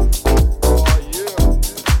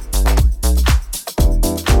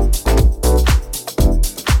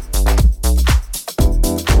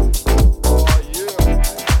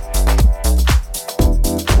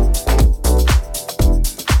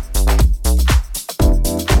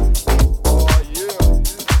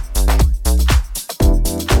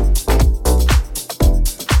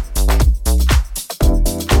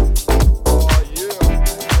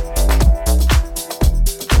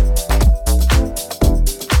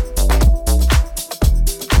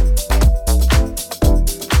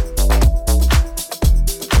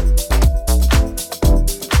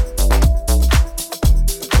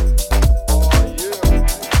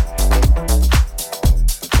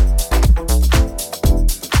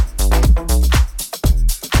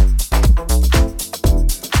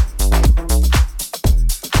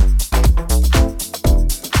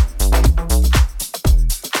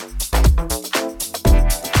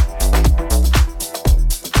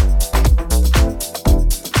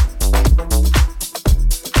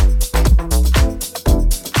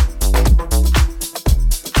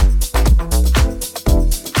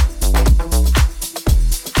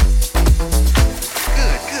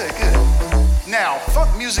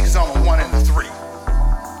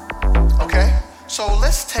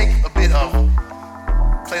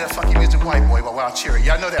 Wild Cherry.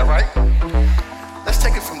 Y'all know that, right? Let's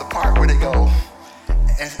take it from the part where they go,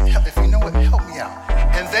 and if you know it, help me out.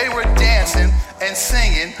 And they were dancing and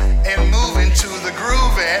singing and moving to the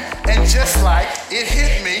groove, and just like it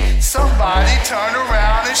hit me, somebody turned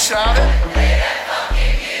around and shouted, "Play that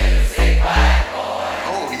funky music, white boy."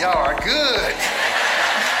 Oh, y'all are good.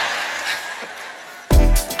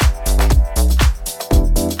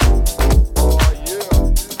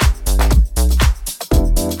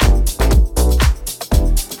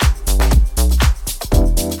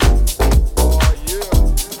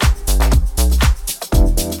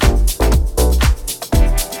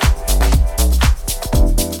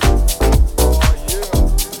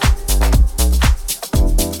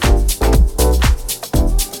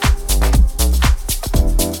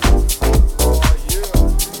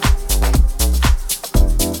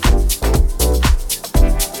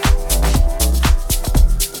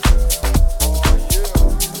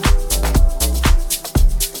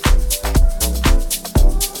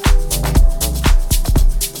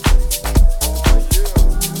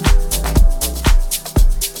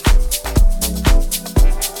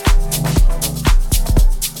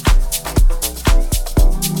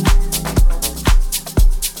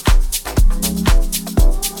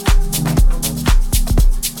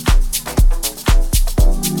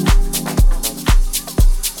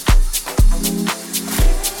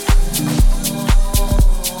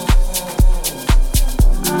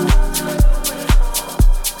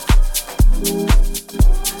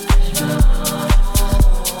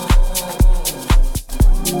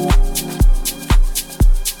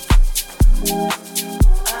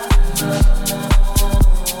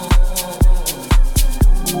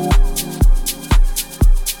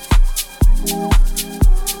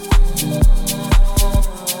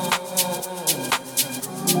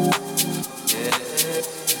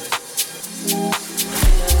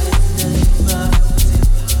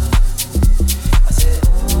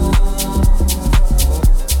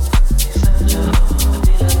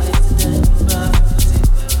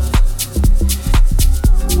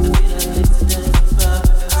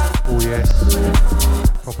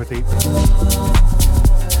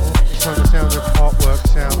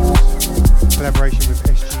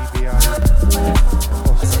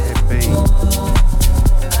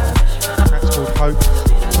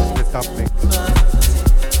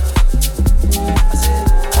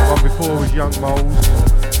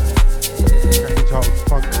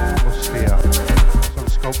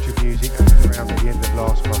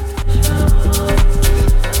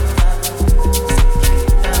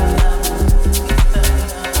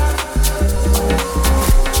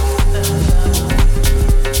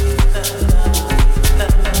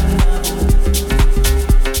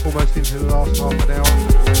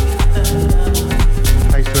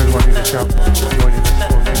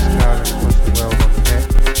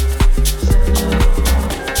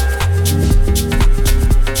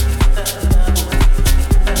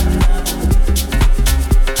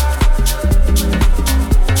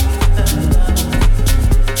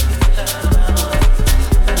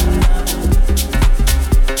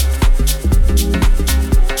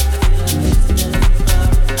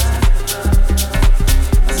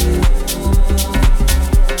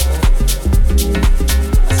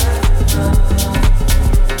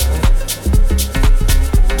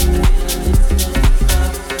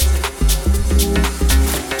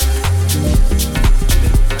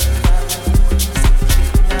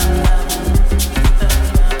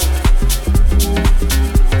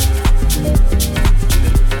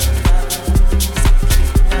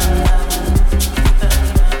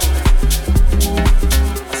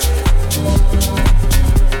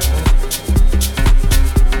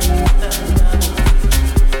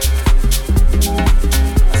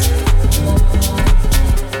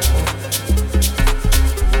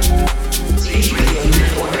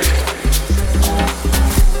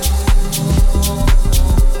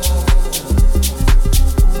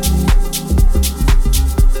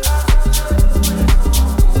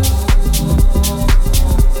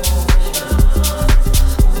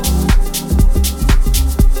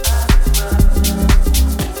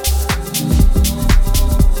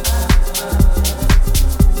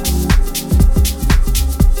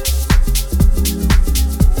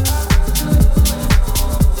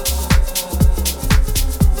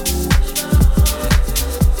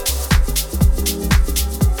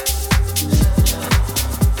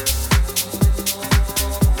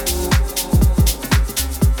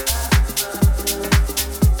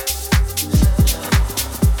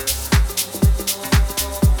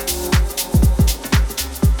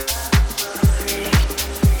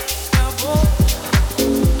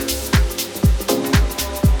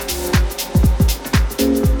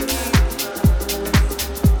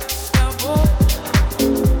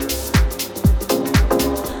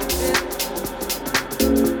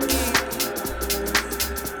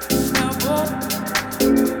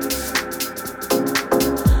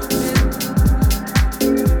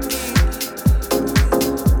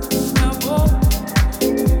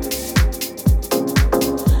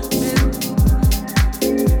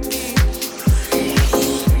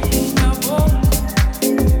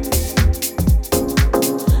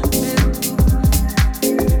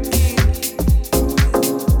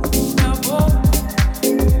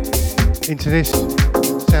 Into this,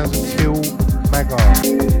 sounds of Till Magar.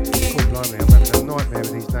 God blimey, I'm having a nightmare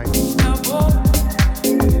with these names.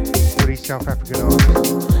 All these South African artists.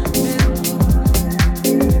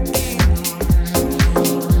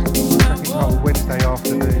 Track entitled Wednesday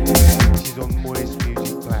Afternoon. This is on Moist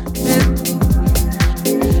Music Black.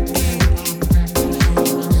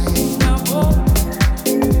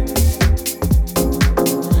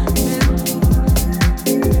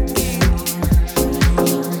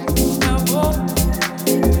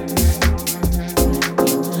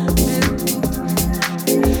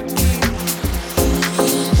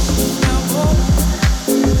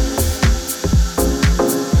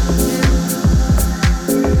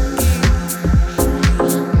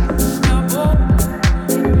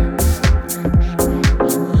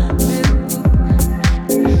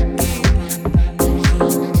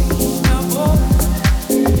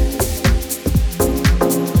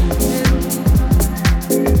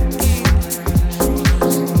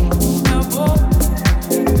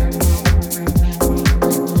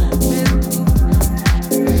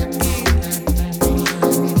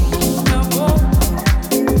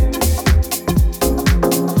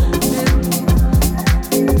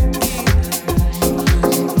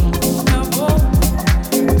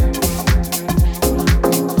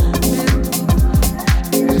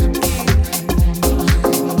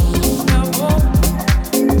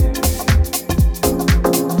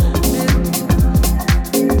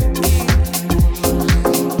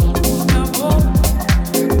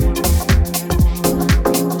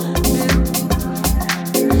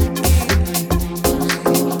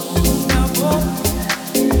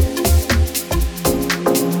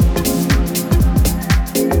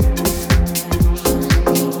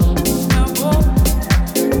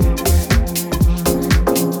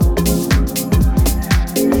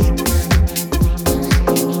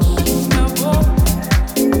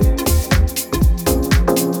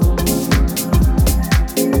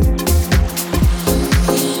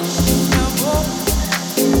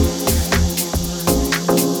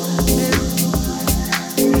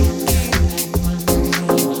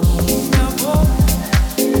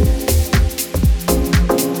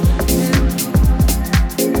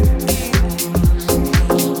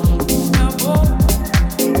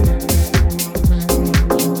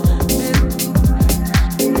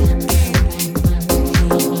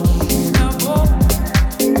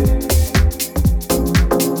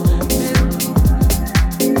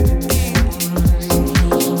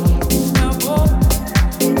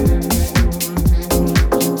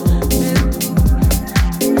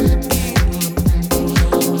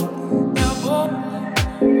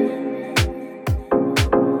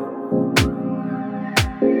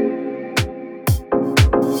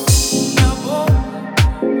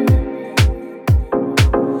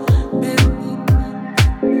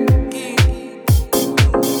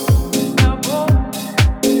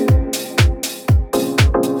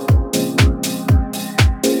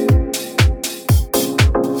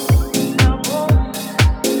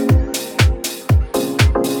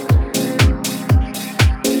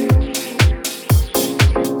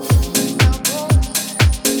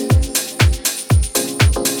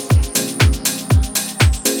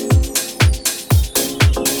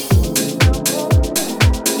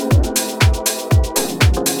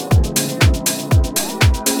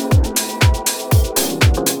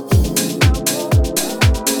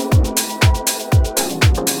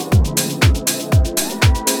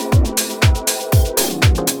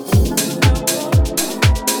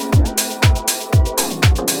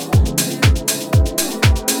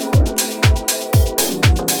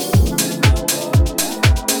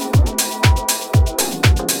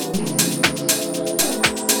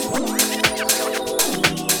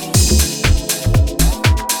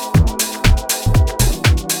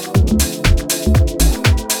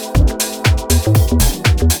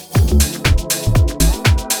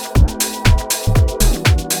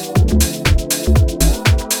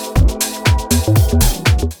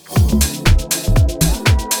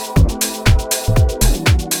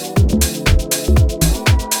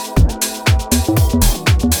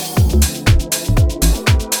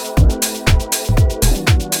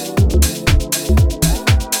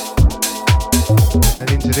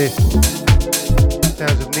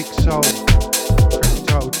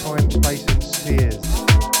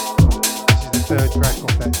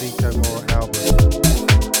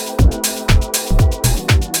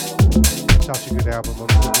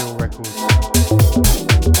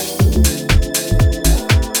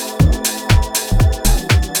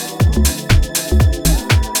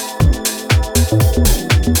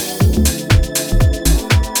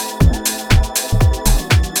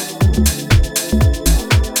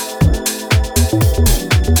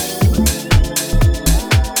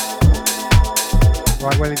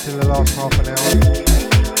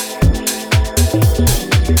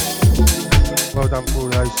 done for all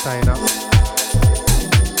of those staying up.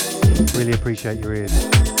 Really appreciate your ears.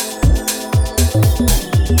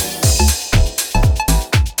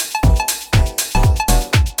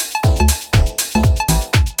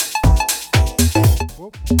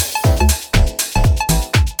 Whoop.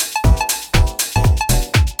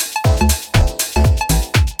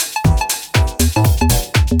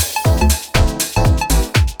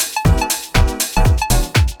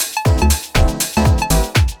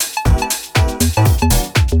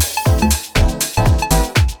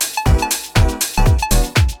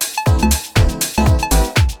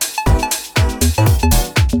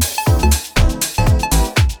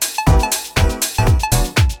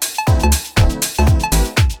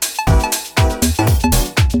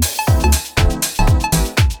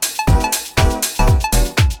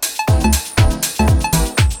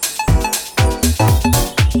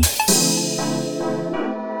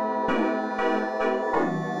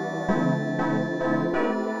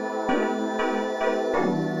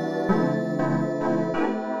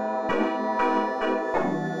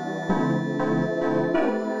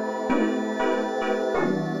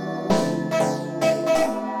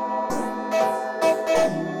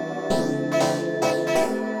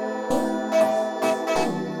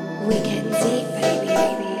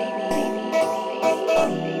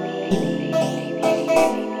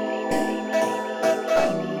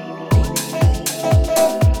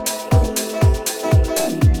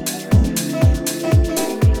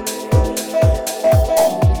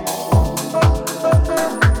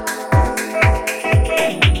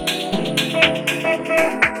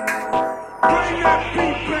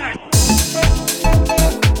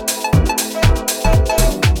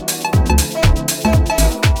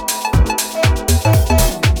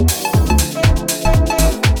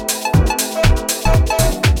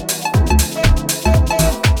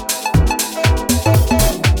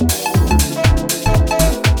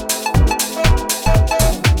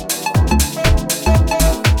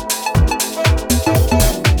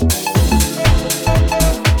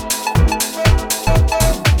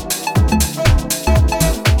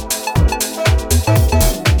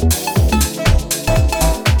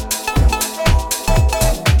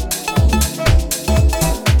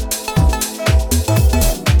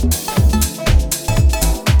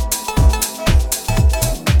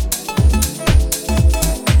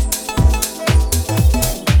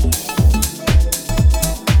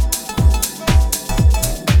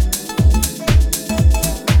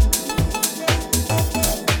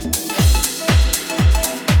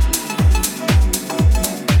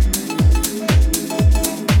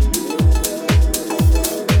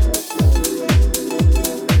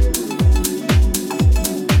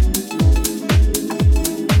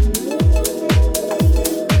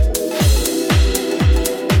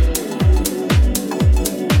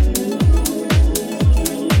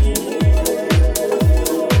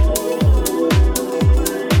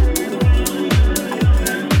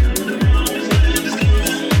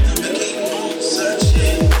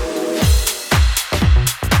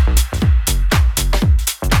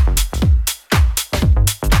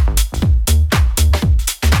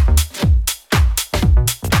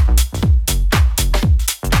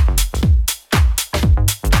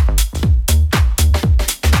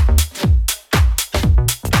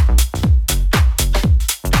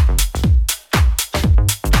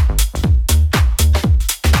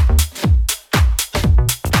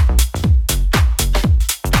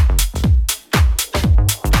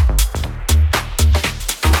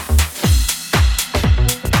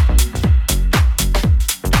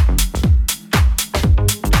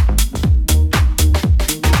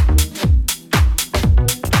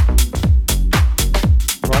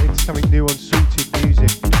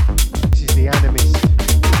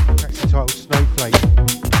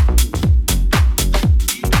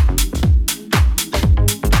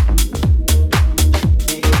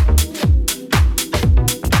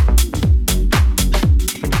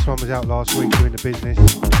 Out last week doing the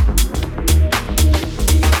business.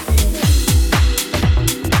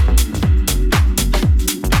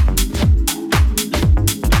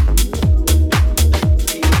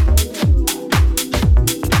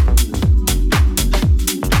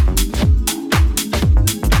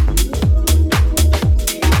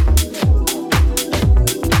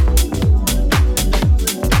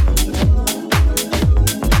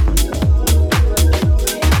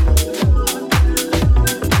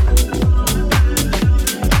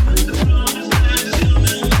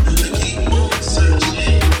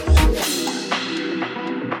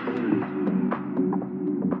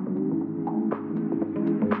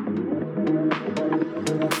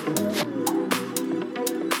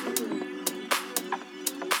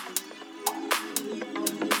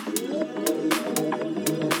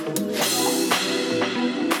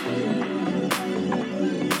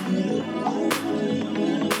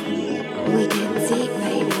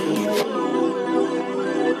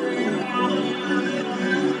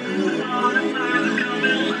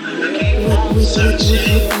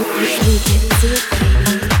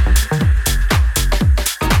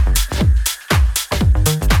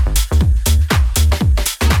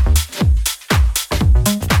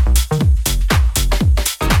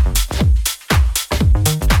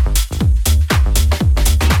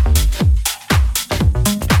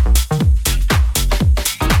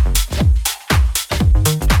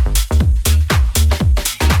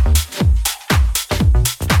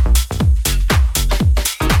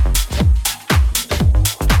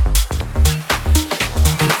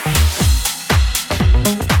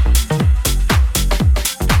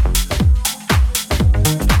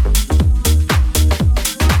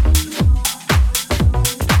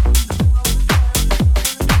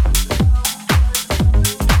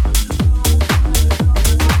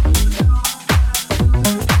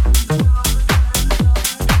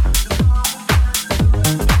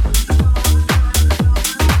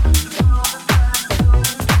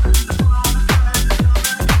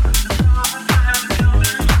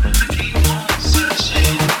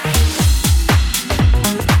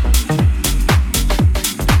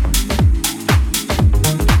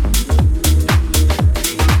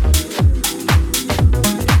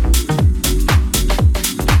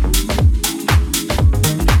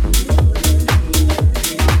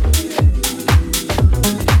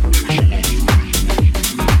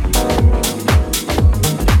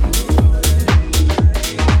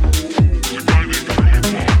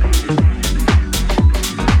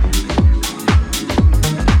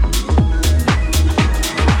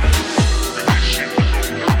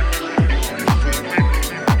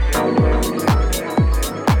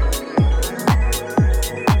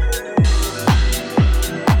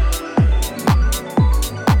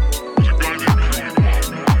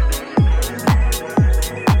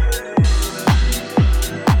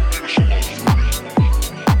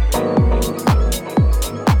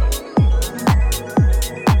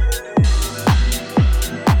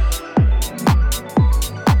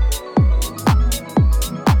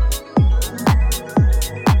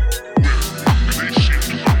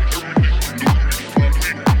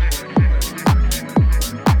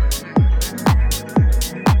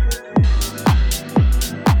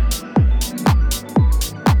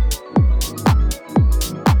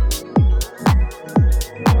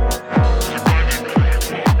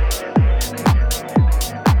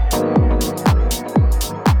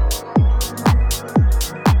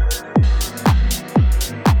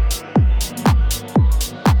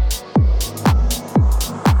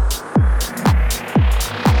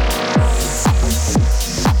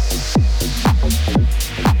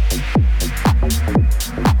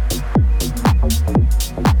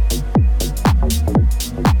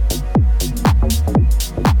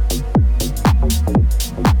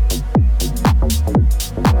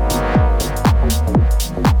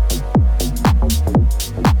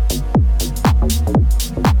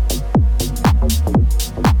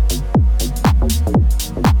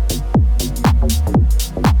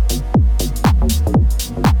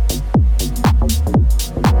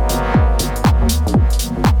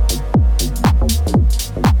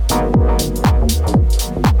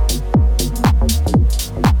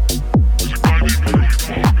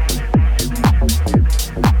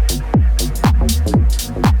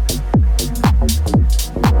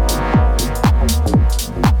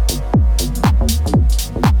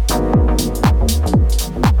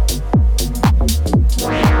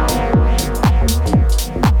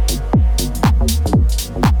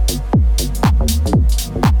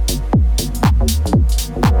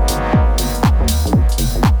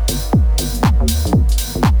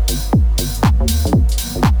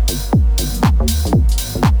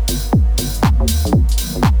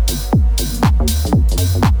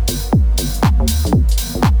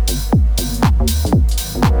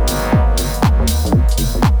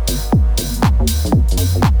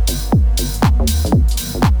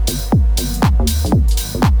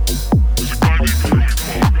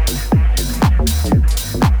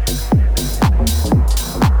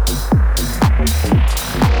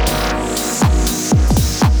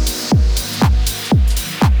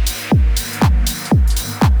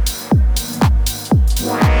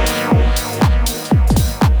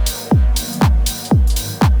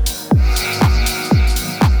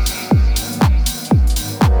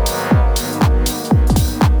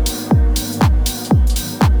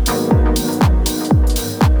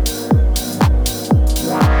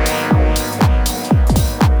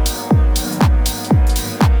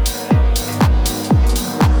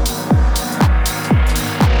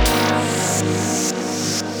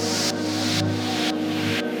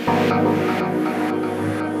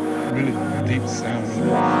 deep sound.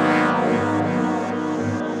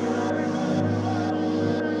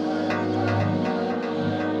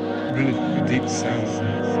 D3EP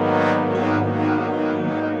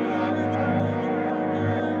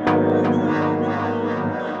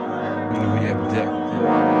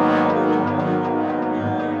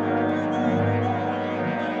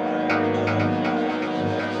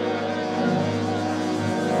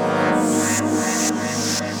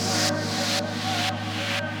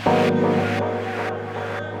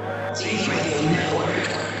Radio Network,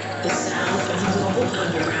 the sound of the global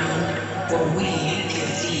underground, where we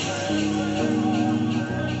get deep.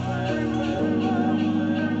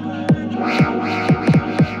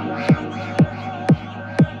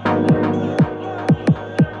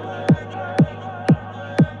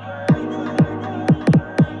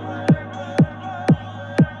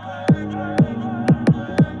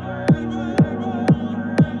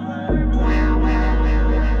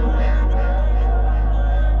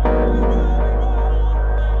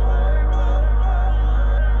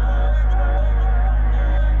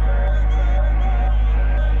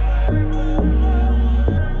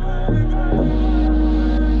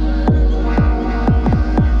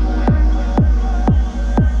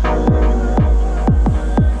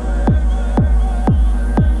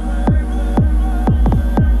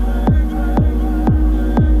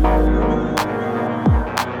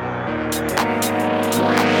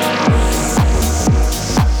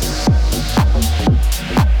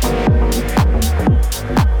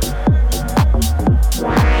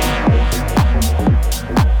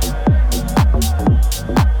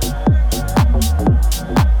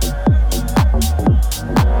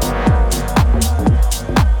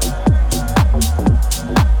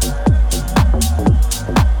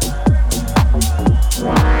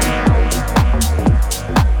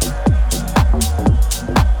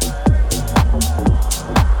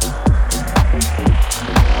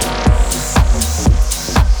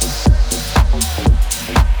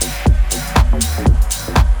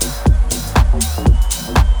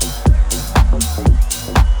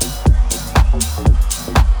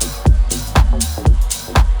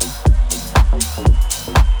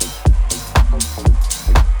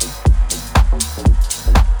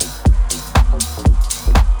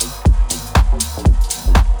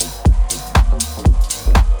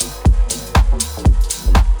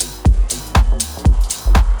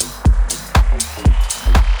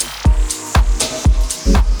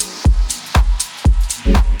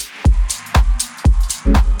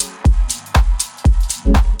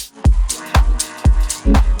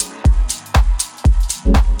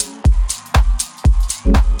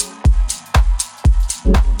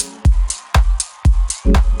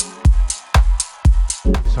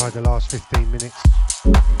 The last 15 minutes.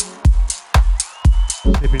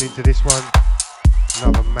 Slipping into this one,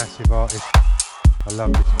 another massive artist. I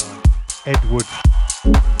love this guy. Edward,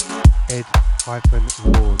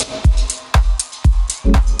 Ed-Ward.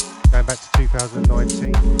 Going back to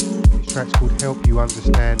 2019, this track's called Help You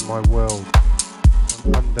Understand My World.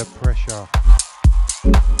 I'm under pressure.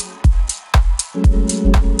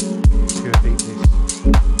 Pure deepness.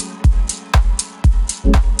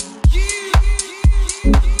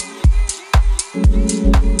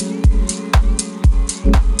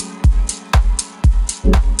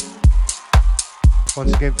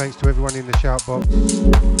 Once again, thanks to everyone in the shout box,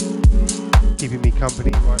 keeping me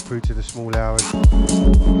company right through to the small hours.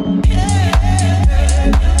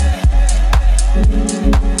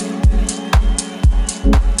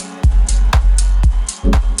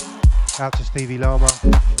 Out to Stevie Lama,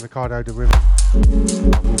 Ricardo de Riven. I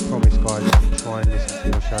will promise, guys, I'll try and listen to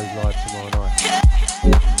your shows live tomorrow night.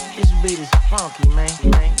 This beat is funky, man.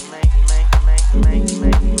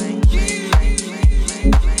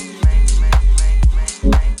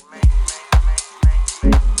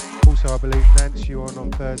 Also, I believe Nance, you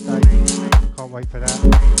on Thursday. Can't wait for that.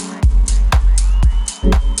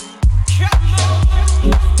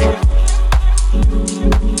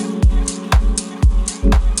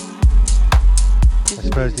 That's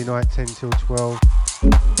Thursday night, 10 till 12.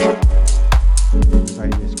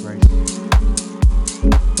 Vegas Grace.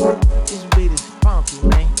 This beat is funky,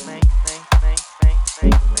 man.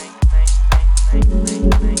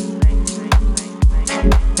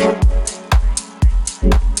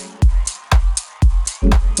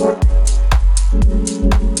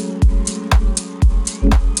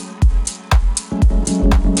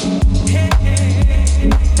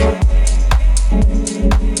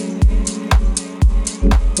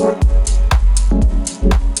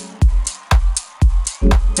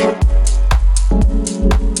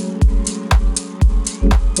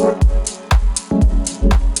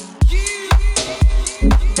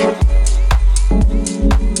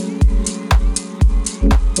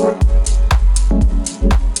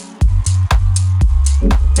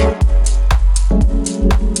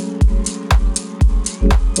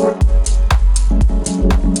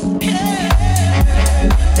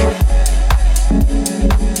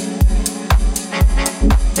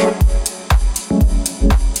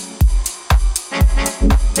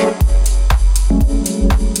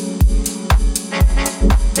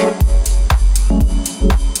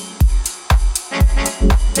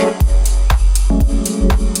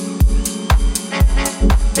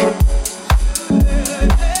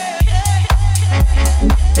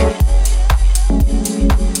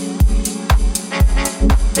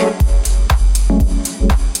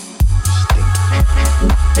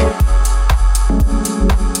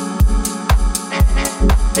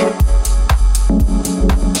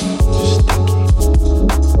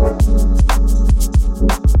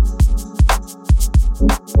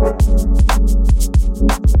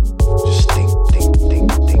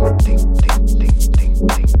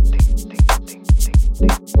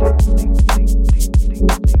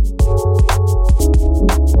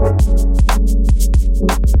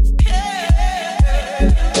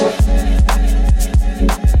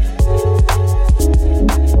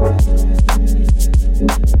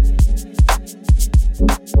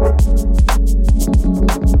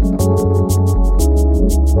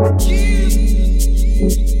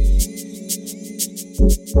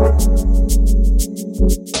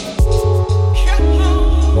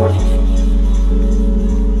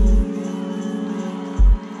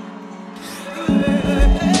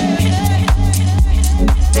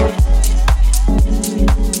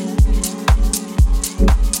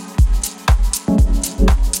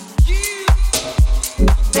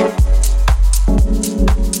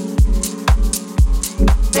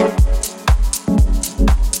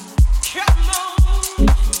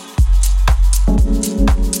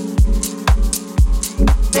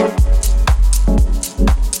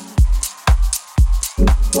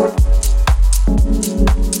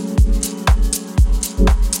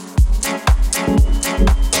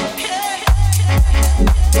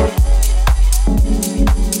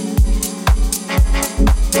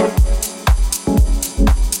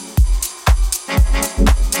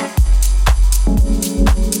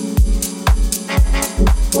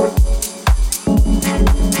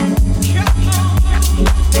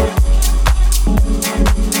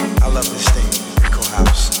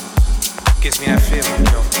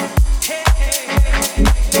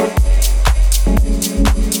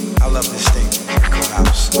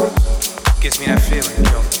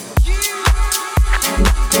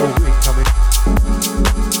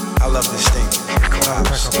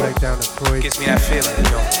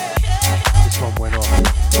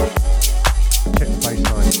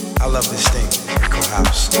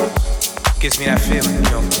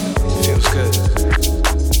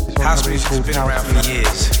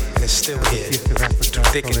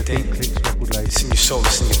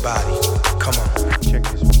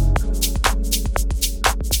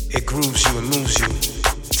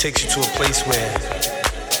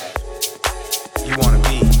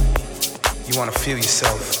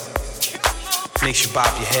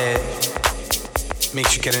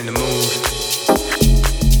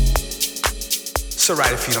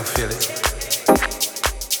 If you don't feel it,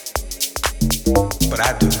 but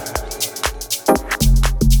I do.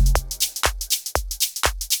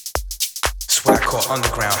 It's what I call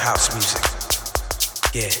underground house music.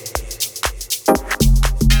 Yeah.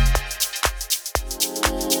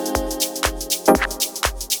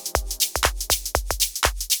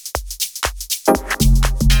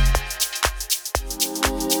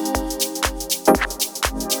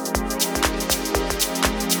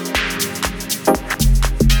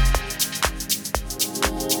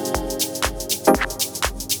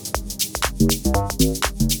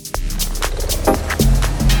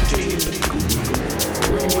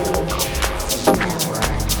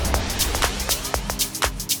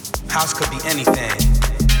 House could be anything.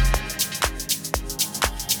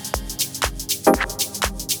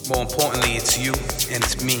 More importantly, it's you and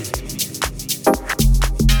it's me.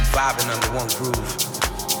 Vibing under one groove.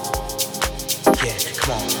 Yeah,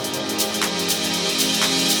 come on.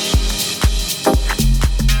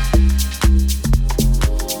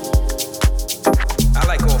 I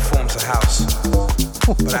like all forms of house,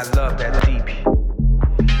 but I love that deep,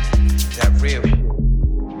 that real shit.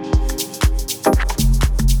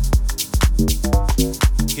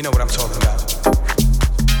 You know what I'm talking about.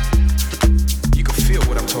 You can feel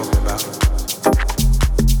what I'm talking about.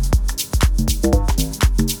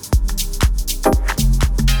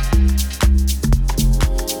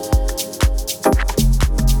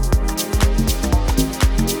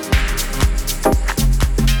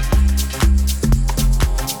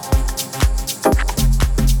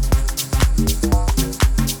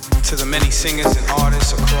 To the many singers and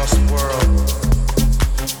artists across the world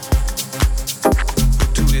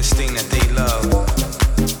this thing that they love,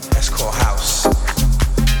 that's called house.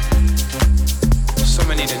 So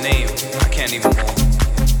many to name, I can't even name.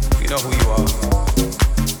 You know who you are.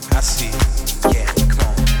 I see. Yeah, come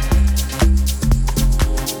on.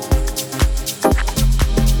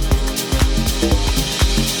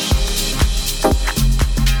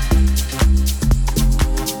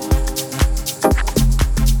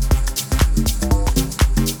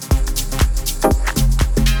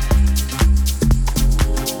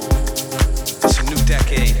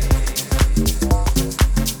 Decade.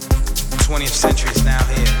 20th century is now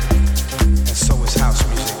here, and so is house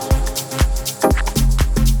music.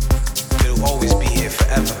 It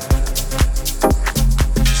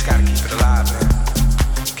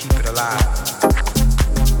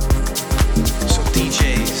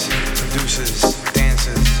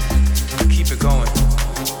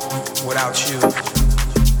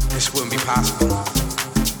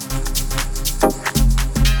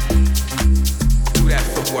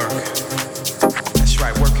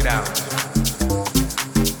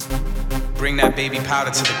baby powder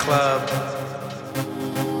to the club.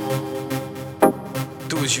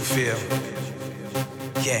 Do as you feel.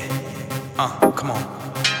 Yeah. Come on.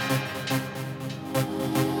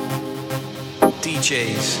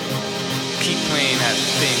 DJs, keep playing that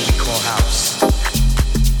thing we call house.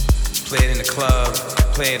 Play it in the club,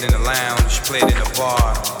 play it in the lounge, play it in the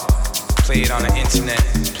bar, play it on the internet,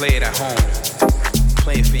 play it at home,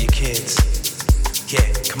 play it for your kids.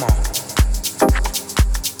 Yeah, come on.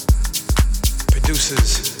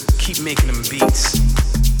 Producers, keep making them beats.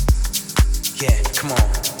 Yeah, come on.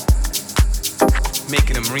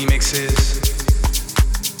 Making them remixes.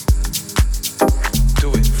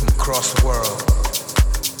 Do it from across the world.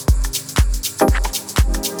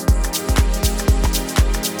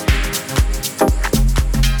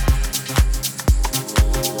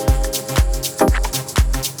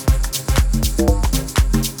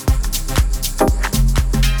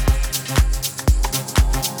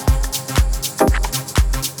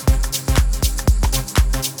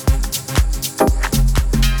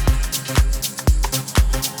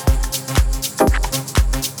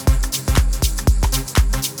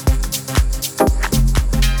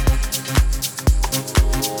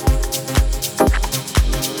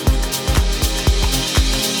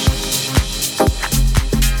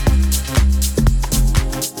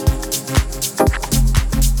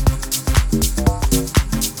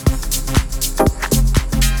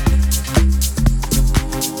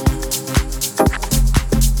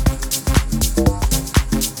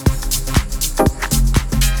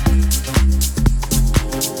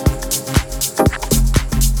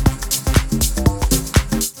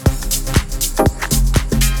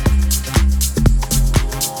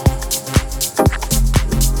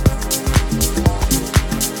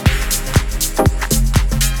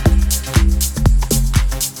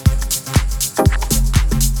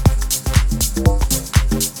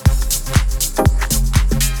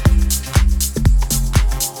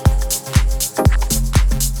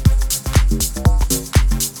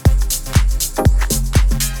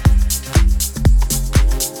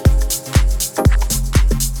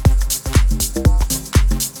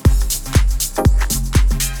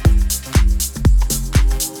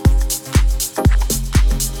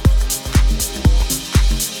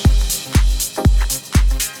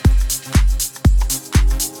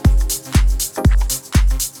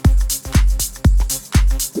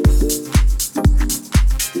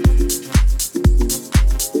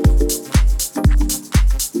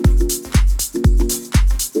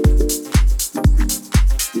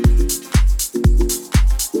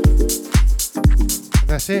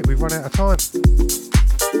 That's it, we've run out of time.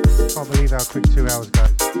 Can't believe how quick 2 hours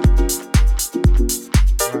goes.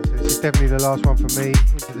 Right, so this is definitely the last one for me.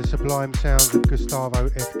 Into the sublime sounds of Gustavo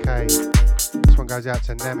FK. This one goes out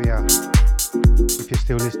to Namia. If you're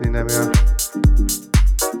still listening, Namia.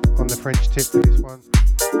 On the French tip for this one.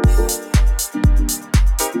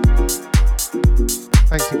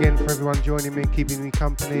 Thanks again for everyone joining me, keeping me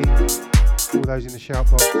company. All those in the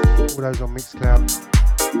shout box, all those on Mixcloud.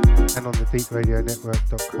 And on the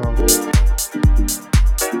D3EP.com.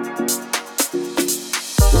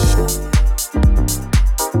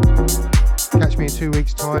 Catch me in 2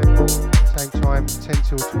 weeks' time, same time, 10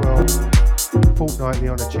 till 12, fortnightly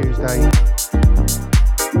on a Tuesday.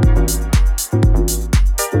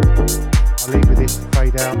 I'll leave with this to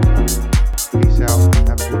fade out. Peace out,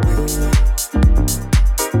 have a good week.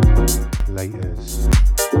 Laters.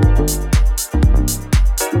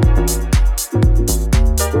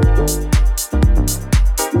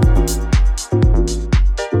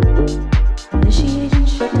 Initiating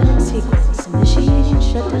shutdown sequence, initiating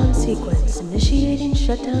shutdown sequence, initiating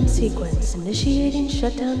shutdown sequence, initiating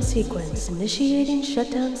shutdown sequence, initiating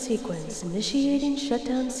shutdown sequence, initiating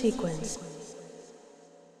shutdown sequence.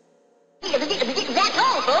 That's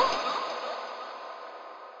all, folks.